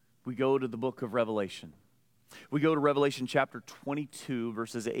 We go to the book of Revelation. We go to Revelation chapter 22,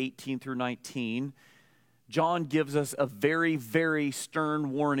 verses 18 through 19. John gives us a very, very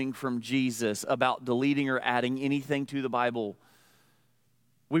stern warning from Jesus about deleting or adding anything to the Bible.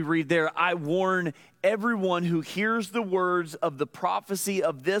 We read there, I warn everyone who hears the words of the prophecy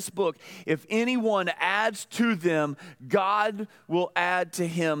of this book. If anyone adds to them, God will add to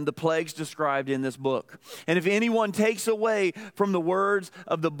him the plagues described in this book. And if anyone takes away from the words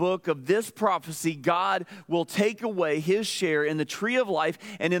of the book of this prophecy, God will take away his share in the tree of life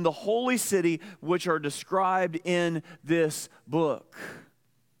and in the holy city which are described in this book.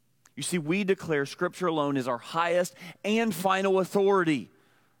 You see, we declare Scripture alone is our highest and final authority.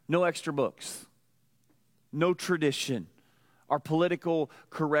 No extra books, no tradition, our political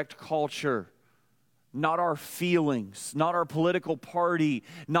correct culture, not our feelings, not our political party,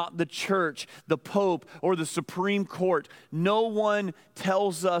 not the church, the Pope, or the Supreme Court. No one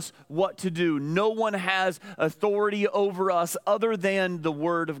tells us what to do. No one has authority over us other than the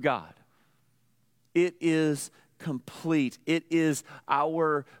Word of God. It is complete. It is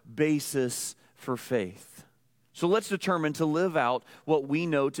our basis for faith. So let's determine to live out what we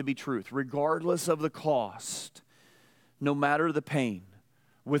know to be truth, regardless of the cost, no matter the pain,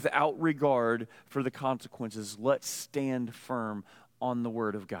 without regard for the consequences. Let's stand firm on the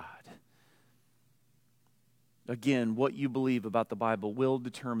Word of God. Again, what you believe about the Bible will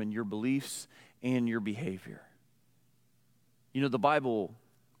determine your beliefs and your behavior. You know, the Bible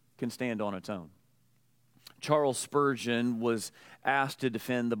can stand on its own. Charles Spurgeon was asked to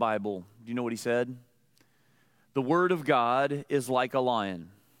defend the Bible. Do you know what he said? The Word of God is like a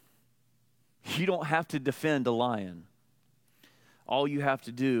lion. You don't have to defend a lion. All you have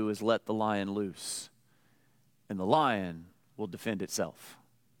to do is let the lion loose, and the lion will defend itself.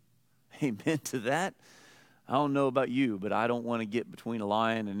 Amen to that. I don't know about you, but I don't want to get between a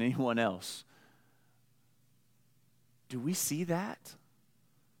lion and anyone else. Do we see that?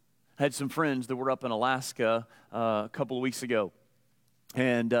 I had some friends that were up in Alaska a couple of weeks ago,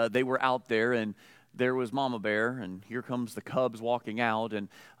 and they were out there, and there was Mama Bear, and here comes the cubs walking out, and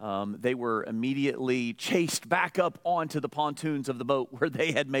they were immediately chased back up onto the pontoons of the boat where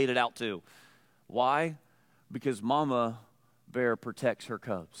they had made it out to. Why? Because Mama Bear protects her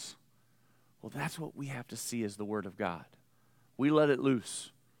cubs. Well, that's what we have to see as the Word of God. We let it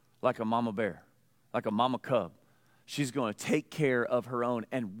loose like a Mama Bear, like a Mama Cub. She's going to take care of her own,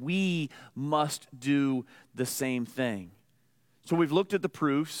 and we must do the same thing. So we've looked at the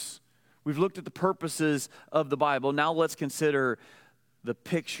proofs. We've looked at the purposes of the Bible. Now let's consider the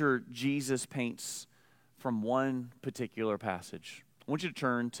picture Jesus paints from one particular passage. I want you to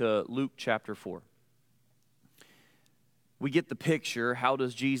turn to Luke chapter 4. We get the picture. How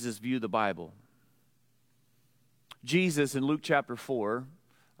does Jesus view the Bible? Jesus in Luke chapter 4,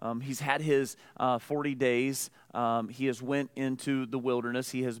 he's had his 40 days. He has went into the wilderness.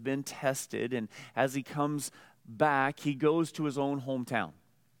 He has been tested. And as he comes back, he goes to his own hometown.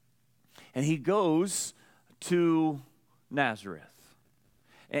 And he goes to Nazareth.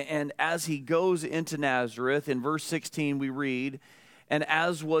 And as he goes into Nazareth, in verse 16 we read, and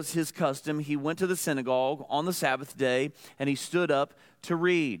as was his custom, he went to the synagogue on the Sabbath day, and he stood up to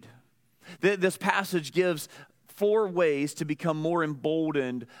read. This passage gives 4 ways to become more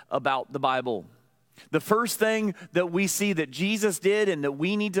emboldened about the Bible. The first thing that we see that Jesus did and that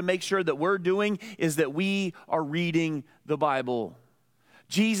we need to make sure that we're doing is that we are reading the Bible.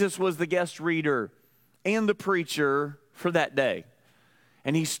 Jesus was the guest reader and the preacher for that day.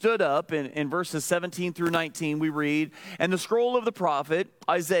 And he stood up, in verses 17 through 19 we read, and the scroll of the prophet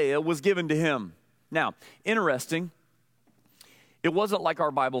Isaiah was given to him. Now, interesting, it wasn't like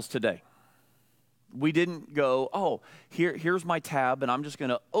our Bibles today. We didn't go, here's my tab, and I'm just going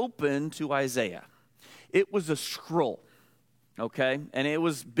to open to Isaiah. It was a scroll, okay? And it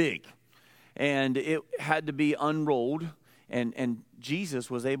was big, and it had to be unrolled. And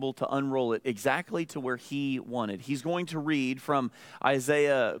Jesus was able to unroll it exactly to where he wanted. He's going to read from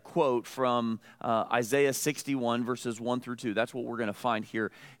Isaiah, quote from Isaiah 61, verses 1 through 2. That's what we're going to find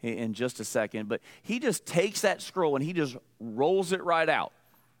here in just a second. But he just takes that scroll and he just rolls it right out.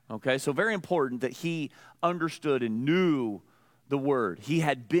 Okay, so very important that he understood and knew the word. He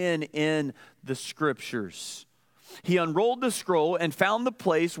had been in the scriptures. He unrolled the scroll and found the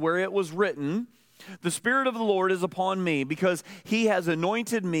place where it was written, the Spirit of the Lord is upon me because he has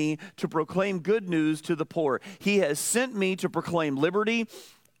anointed me to proclaim good news to the poor. He has sent me to proclaim liberty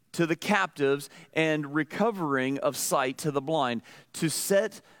to the captives and recovering of sight to the blind, to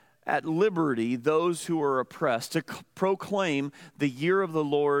set at liberty those who are oppressed, to proclaim the year of the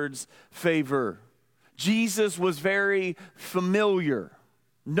Lord's favor. Jesus was very familiar.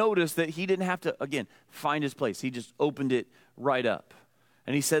 Notice that he didn't have to, again, find his place. He just opened it right up.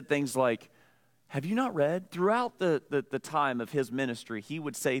 And he said things like, have you not read? Throughout the time of his ministry, he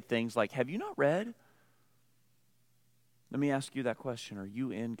would say things like, have you not read? Let me ask you that question. Are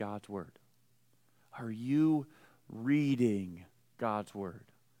you in God's Word? Are you reading God's Word?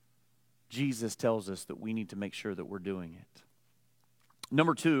 Jesus tells us that we need to make sure that we're doing it.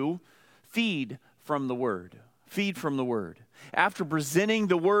 Number 2, feed from the Word. Feed from the Word. After presenting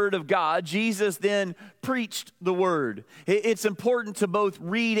the Word of God, Jesus then preached the Word. It's important to both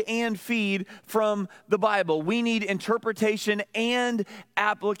read and feed from the Bible. We need interpretation and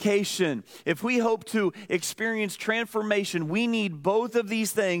application. If we hope to experience transformation, we need both of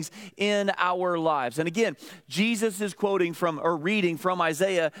these things in our lives. And again, Jesus is reading from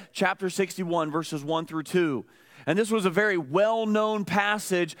Isaiah chapter 61, verses 1 through 2. And this was a very well-known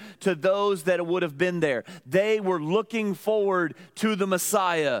passage to those that would have been there. They were looking forward to the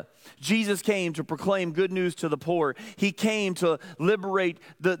Messiah. Jesus came to proclaim good news to the poor. He came to liberate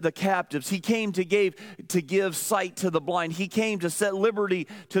the captives. He came to give sight to the blind. He came to set liberty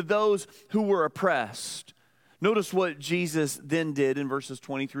to those who were oppressed. Notice what Jesus then did in verses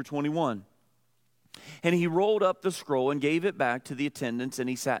 20 through 21. And he rolled up the scroll and gave it back to the attendants, and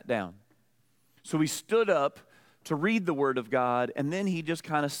he sat down. So he stood up to read the Word of God, and then he just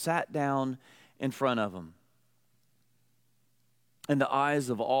kind of sat down in front of them. And the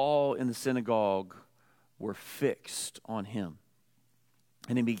eyes of all in the synagogue were fixed on him.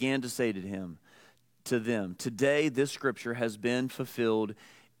 And he began to say to them, today this scripture has been fulfilled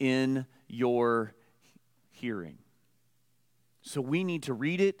in your hearing. So we need to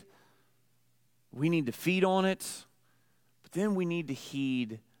read it, we need to feed on it, but then we need to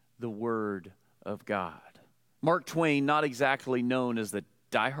heed the Word of God. Mark Twain, not exactly known as the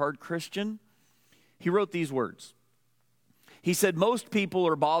diehard Christian, he wrote these words. He said, most people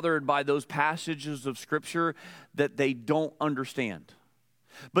are bothered by those passages of Scripture that they don't understand.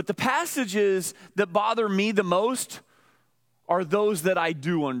 But the passages that bother me the most are those that I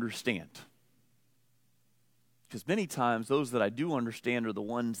do understand. Because many times those that I do understand are the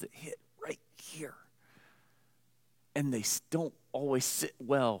ones that hit right here. And they don't always sit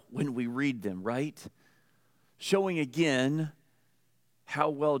well when we read them, right? Showing again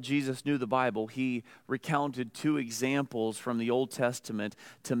how well Jesus knew the Bible, he recounted 2 examples from the Old Testament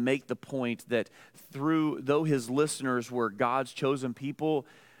to make the point that though his listeners were God's chosen people,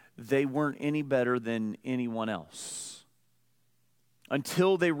 they weren't any better than anyone else.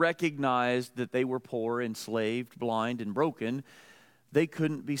 Until they recognized that they were poor, enslaved, blind, and broken, they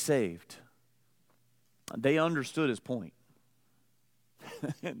couldn't be saved. They understood his point.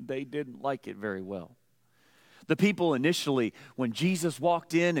 And they didn't like it very well. The people initially, when Jesus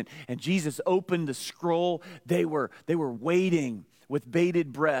walked in and Jesus opened the scroll, they were waiting with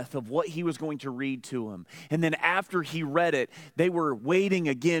bated breath of what he was going to read to them. And then after he read it, they were waiting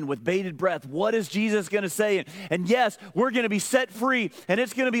again with bated breath. What is Jesus going to say? And yes, we're going to be set free, and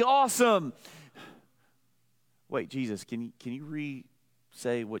it's going to be awesome. Wait, Jesus, can you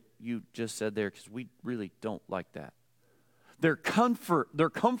re-say what you just said there? Because we really don't like that. Their comfort,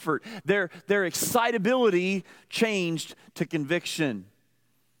 their excitability changed to conviction.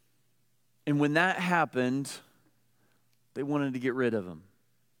 And when that happened, they wanted to get rid of him.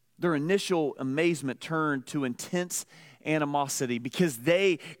 Their initial amazement turned to intense animosity because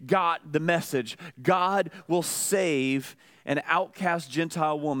they got the message. God will save an outcast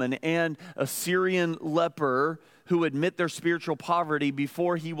Gentile woman and a Syrian leper who admit their spiritual poverty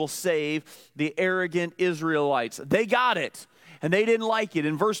before he will save the arrogant Israelites. They got it, and they didn't like it.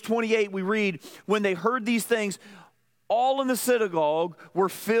 In verse 28, we read, when they heard these things, all in the synagogue were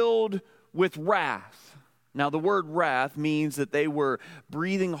filled with wrath. Now, the word wrath means that they were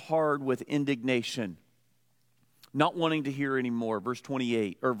breathing hard with indignation, not wanting to hear anymore. Verse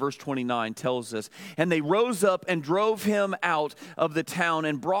 29 tells us, and they rose up and drove him out of the town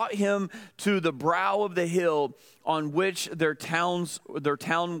and brought him to the brow of the hill on which their town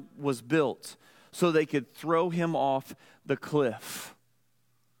was built, so they could throw him off the cliff.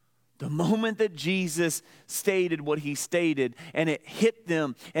 The moment that Jesus stated what he stated, and it hit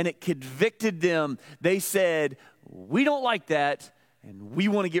them and it convicted them, they said, we don't like that, and we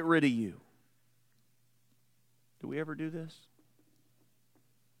want to get rid of you. Do we ever do this?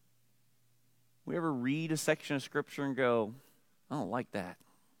 We ever read a section of Scripture and go, I don't like that.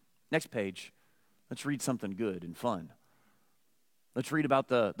 Next page, let's read something good and fun. Let's read about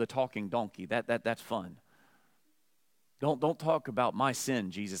the talking donkey. That's fun. Don't talk about my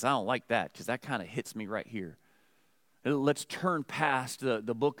sin, Jesus. I don't like that because that kind of hits me right here. Let's turn past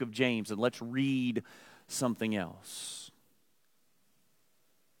the book of James and let's read something else.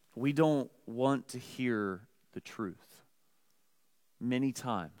 We don't want to hear the truth many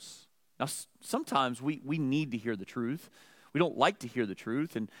times. Now, sometimes we need to hear the truth. We don't like to hear the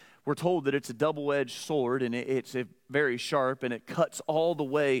truth, and We're told that it's a double-edged sword, and it's very sharp, and it cuts all the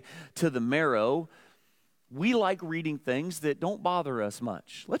way to the marrow. We like reading things that don't bother us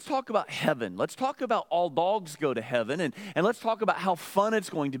much. Let's talk about heaven. Let's talk about all dogs go to heaven, and let's talk about how fun it's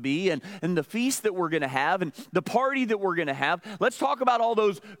going to be, and the feast that we're going to have, and the party that we're going to have. Let's talk about all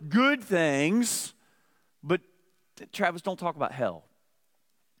those good things. But Travis, don't talk about hell,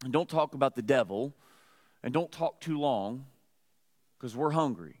 and don't talk about the devil, and don't talk too long, because we're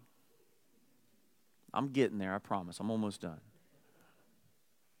hungry. I'm getting there, I promise. I'm almost done.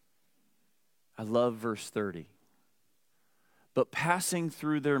 I love verse 30. But passing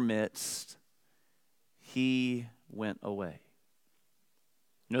through their midst, he went away.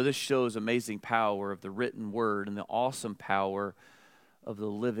 You know, this shows amazing power of the written word and the awesome power of the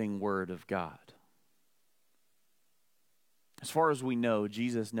living word of God. As far as we know,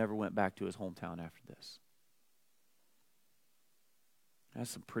 Jesus never went back to his hometown after this.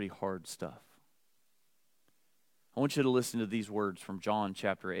 That's some pretty hard stuff. I want you to listen to these words from John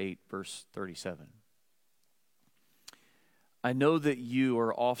chapter 8, verse 37. I know that you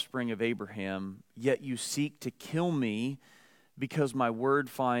are offspring of Abraham, yet you seek to kill me because my word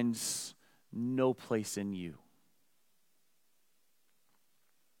finds no place in you.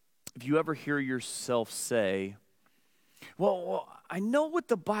 If you ever hear yourself say, well, I know what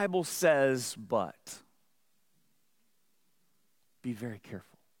the Bible says, but be very careful.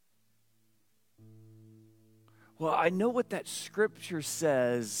 Well, I know what that scripture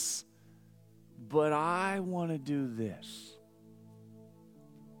says, but I want to do this.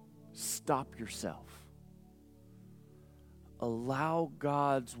 Stop yourself. Allow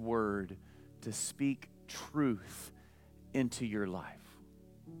God's word to speak truth into your life.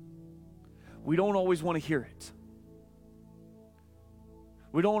 We don't always want to hear it.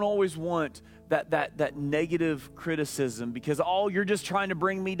 We don't always want that negative criticism because, you're just trying to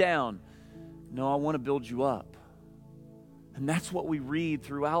bring me down. No, I want to build you up. And that's what we read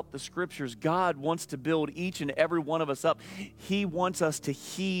throughout the scriptures. God wants to build each and every one of us up. He wants us to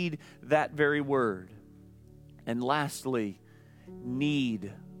heed that very word. And lastly,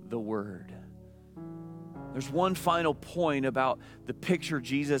 need the word. There's one final point about the picture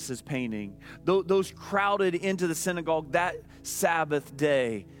Jesus is painting. Those crowded into the synagogue that Sabbath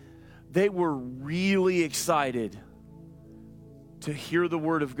day, they were really excited to hear the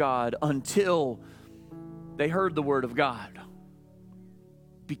word of God until they heard the word of God,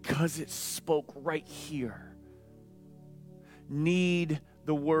 because it spoke right here. Need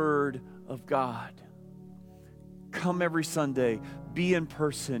the word of God. Come every Sunday, be in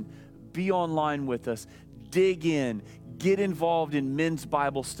person, be online with us, dig in, get involved in men's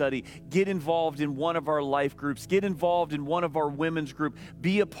Bible study, get involved in one of our life groups, get involved in one of our women's group,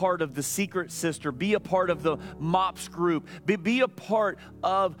 be a part of the Secret Sister, be a part of the MOPS group, be a part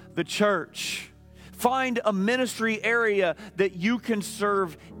of the church. Find a ministry area that you can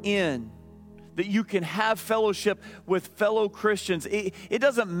serve in, that you can have fellowship with fellow Christians. It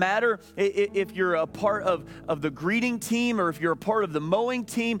doesn't matter if you're a part of the greeting team or if you're a part of the mowing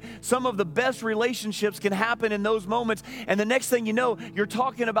team. Some of the best relationships can happen in those moments. And the next thing you know, you're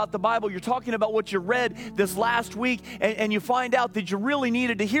talking about the Bible. You're talking about what you read this last week, and you find out that you really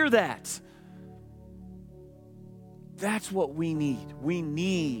needed to hear that. That's what we need. We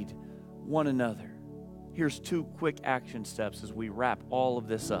need one another. Here's 2 quick action steps as we wrap all of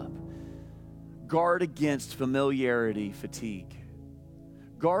this up. Guard against familiarity fatigue.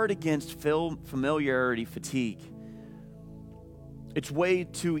 Guard against familiarity fatigue. It's way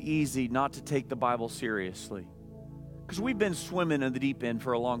too easy not to take the Bible seriously because we've been swimming in the deep end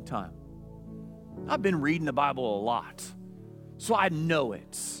for a long time. I've been reading the Bible a lot, so I know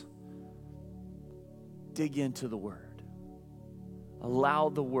it. Dig into the Word. Allow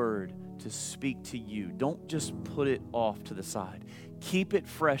the Word to speak to you. Don't just put it off to the side. Keep it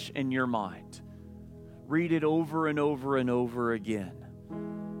fresh in your mind. Read it over and over and over again.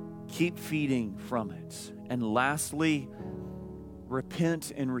 Keep feeding from it. And lastly,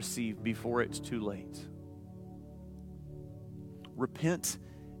 repent and receive before it's too late. Repent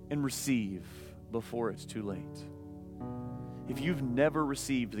and receive before it's too late. If you've never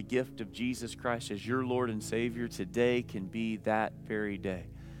received the gift of Jesus Christ as your Lord and Savior, today can be that very day.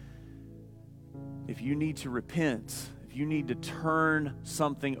 If you need to repent, if you need to turn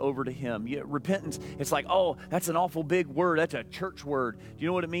something over to Him. Repentance, it's like, oh, that's an awful big word. That's a church word. Do you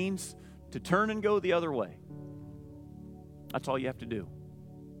know what it means? To turn and go the other way. That's all you have to do.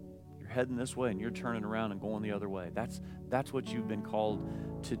 You're heading this way and you're turning around and going the other way. That's what you've been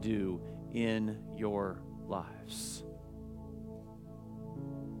called to do in your lives.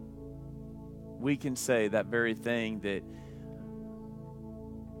 We can say that very thing that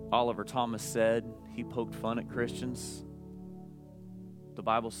Oliver Thomas said he poked fun at Christians. The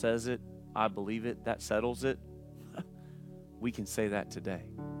Bible says it. I believe it. That settles it. We can say that today.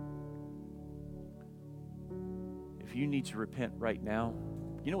 If you need to repent right now,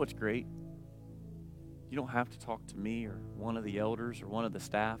 you know what's great? You don't have to talk to me or one of the elders or one of the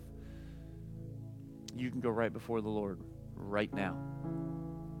staff. You can go right before the Lord right now.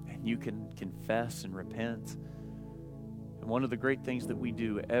 And you can confess and repent. And one of the great things that we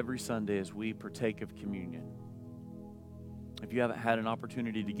do every Sunday is we partake of communion. If you haven't had an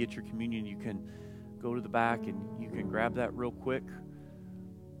opportunity to get your communion, you can go to the back and you can grab that real quick.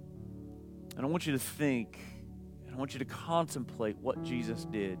 And I want you to think, and I want you to contemplate what Jesus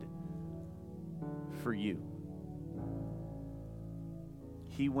did for you.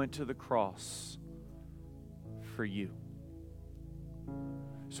 He went to the cross for you.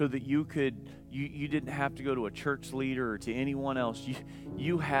 So that you didn't have to go to a church leader or to anyone else.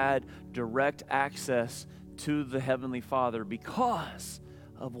 You had direct access to the Heavenly Father because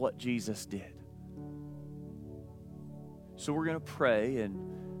of what Jesus did. So we're going to pray, and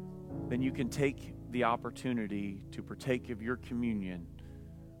then you can take the opportunity to partake of your communion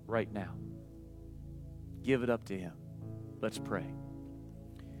right now. Give it up to Him. Let's pray.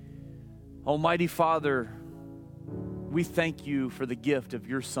 Almighty Father, we thank you for the gift of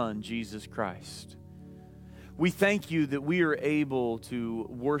your Son, Jesus Christ. We thank you that we are able to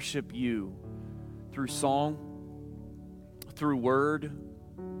worship you through song, through word,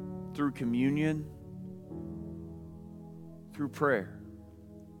 through communion, through prayer,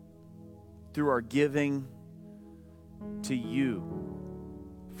 through our giving to you.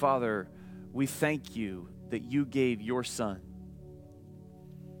 Father, we thank you that you gave your Son.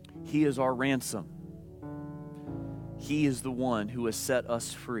 He is our ransom. He is the one who has set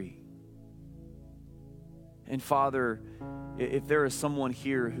us free. And Father, if there is someone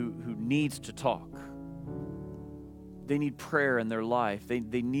here who needs to talk, they need prayer in their life. They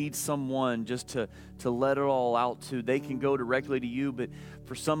need someone just to let it all out to. They can go directly to you, but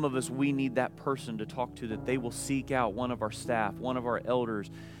for some of us, we need that person to talk to, that they will seek out one of our staff, one of our elders.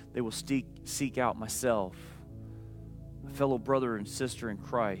 They will seek out myself, a fellow brother and sister in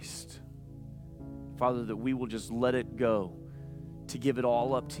Christ. Father, that we will just let it go, to give it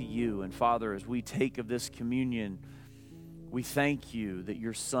all up to you. And Father, as we take of this communion, we thank you that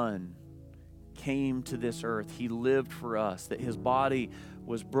your Son came to this earth. He lived for us, that his body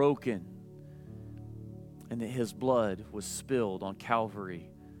was broken, and that his blood was spilled on Calvary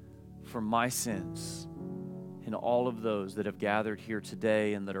for my sins and all of those that have gathered here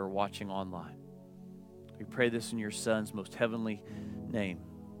today and that are watching online. We pray this in your Son's most heavenly name.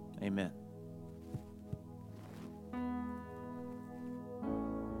 Amen.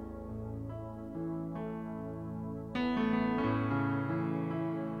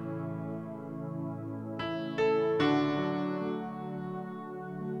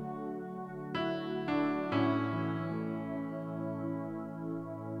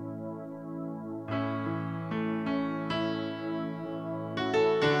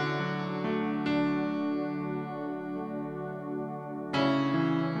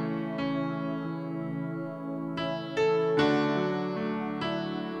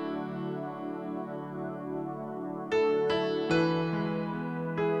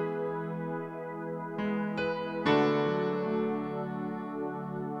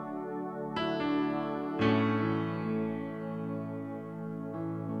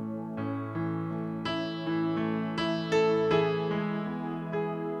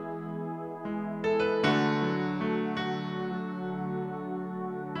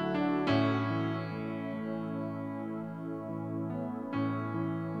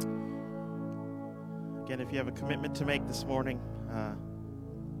 Again, if you have a commitment to make this morning,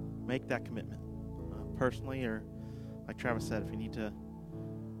 make that commitment personally, or like Travis said, if you need to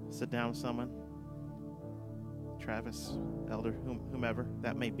sit down with someone, Travis, elder, whomever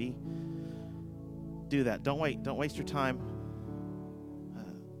that may be, do that. Don't wait. Don't waste your time.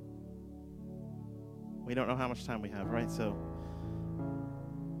 We don't know how much time we have, right? So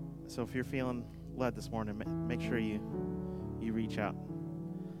if you're feeling led this morning, make sure you reach out.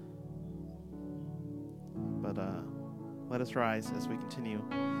 But let us rise as we continue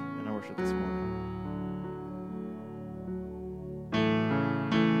in our worship this morning.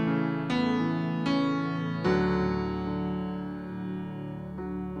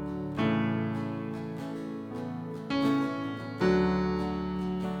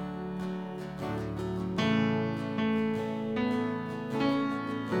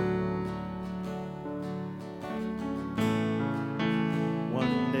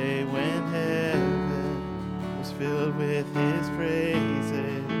 One day when heaven was filled with his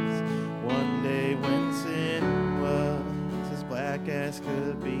praises, as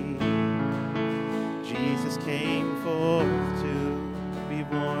could be. Jesus came forth to be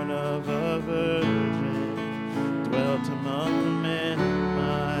born of a virgin, dwelt among men,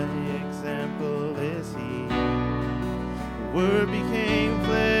 my example is he. The Word became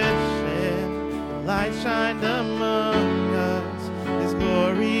flesh and the light shined among us, his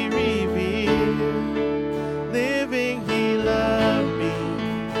glory revealed. Living he loved me,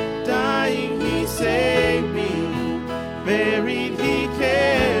 dying he saved me, buried he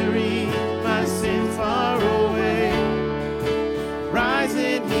carried my sin far away,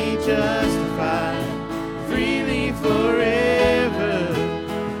 rising he justified, freely forever.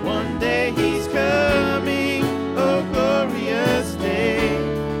 One day he's coming, oh glorious day,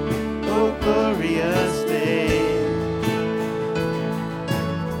 oh glorious day.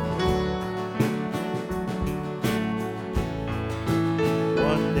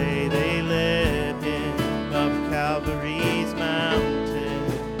 One day they led him up Calvary's mountain.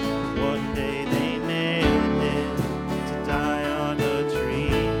 One day they nailed him to die on a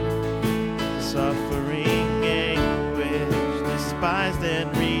tree. Suffering anguish, despised and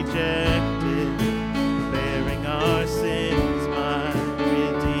rejected, bearing our sins, my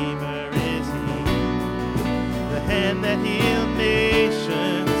Redeemer is he. The hand that healed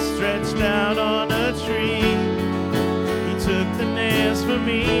nations stretched out on a tree. He took the nails for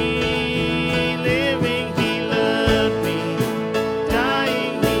me. Living he loved me,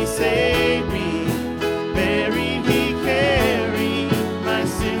 dying he saved me, buried he carried my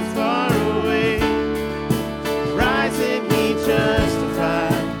sins far away, rising he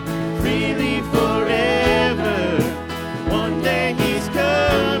justified, freely forever. One day he's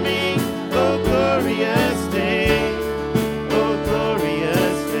coming, oh glorious day, oh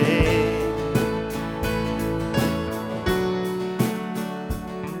glorious day.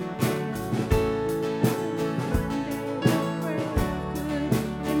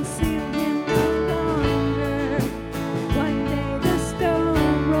 And sealed him no longer. One day the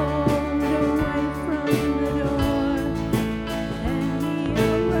stone rolled away from the door, and he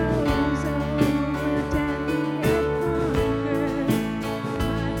arose over death he had conquered.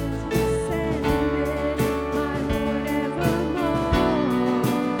 Christ ascended, my Lord evermore.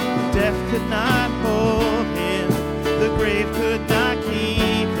 Death could not hold him, the grave could not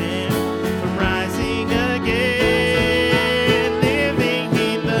keep him from rising again. Living he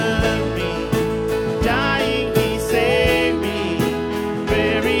loved me, dying he saved me,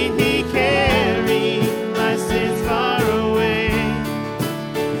 buried he carried my sins far away,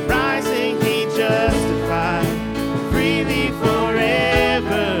 rising he justified, freely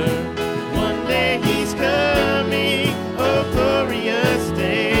forever. One day he's coming, oh glorious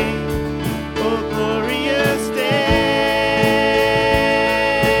day, oh glorious day,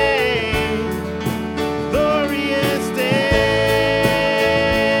 glorious day.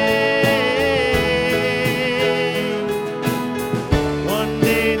 One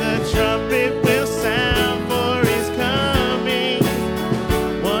day the trumpet will sound for his coming.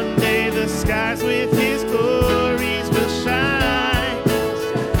 One day the skies with his glories will shine.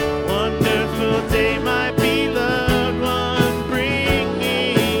 Wonderful day, my beloved one,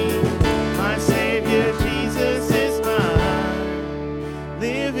 bringing my Savior Jesus is mine.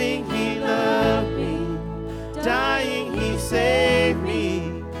 Living he loved me, dying he saved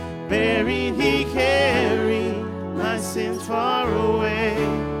me, buried he carried my sins far away,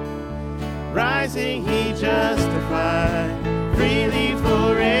 rising he justified, freely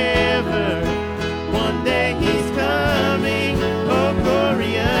forever. One day he's coming, oh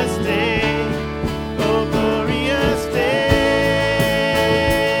glorious day, oh glorious day,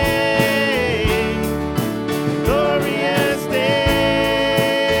 glorious day,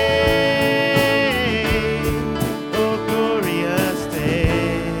 oh glorious day.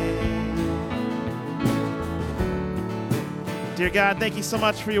 Dear God, thank you so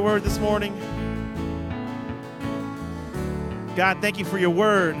much for your word this morning. God, thank you for your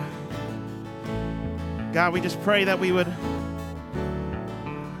word. God, we just pray that we would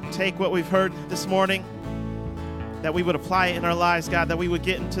take what we've heard this morning, that we would apply it in our lives, God, that we would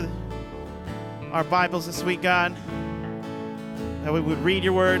get into our Bibles this week, God, that we would read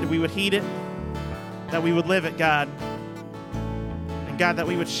your word, we would heed it, that we would live it, God, and God, that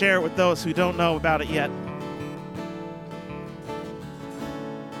we would share it with those who don't know about it yet.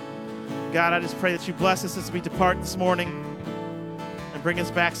 God, I just pray that you bless us as we depart this morning and bring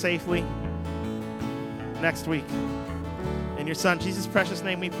us back safely next week. In your Son, Jesus' precious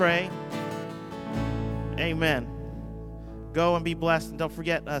name we pray. Amen. Go and be blessed. And don't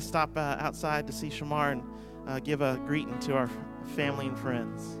forget, stop outside to see Shamar and give a greeting to our family and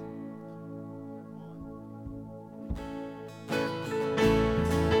friends.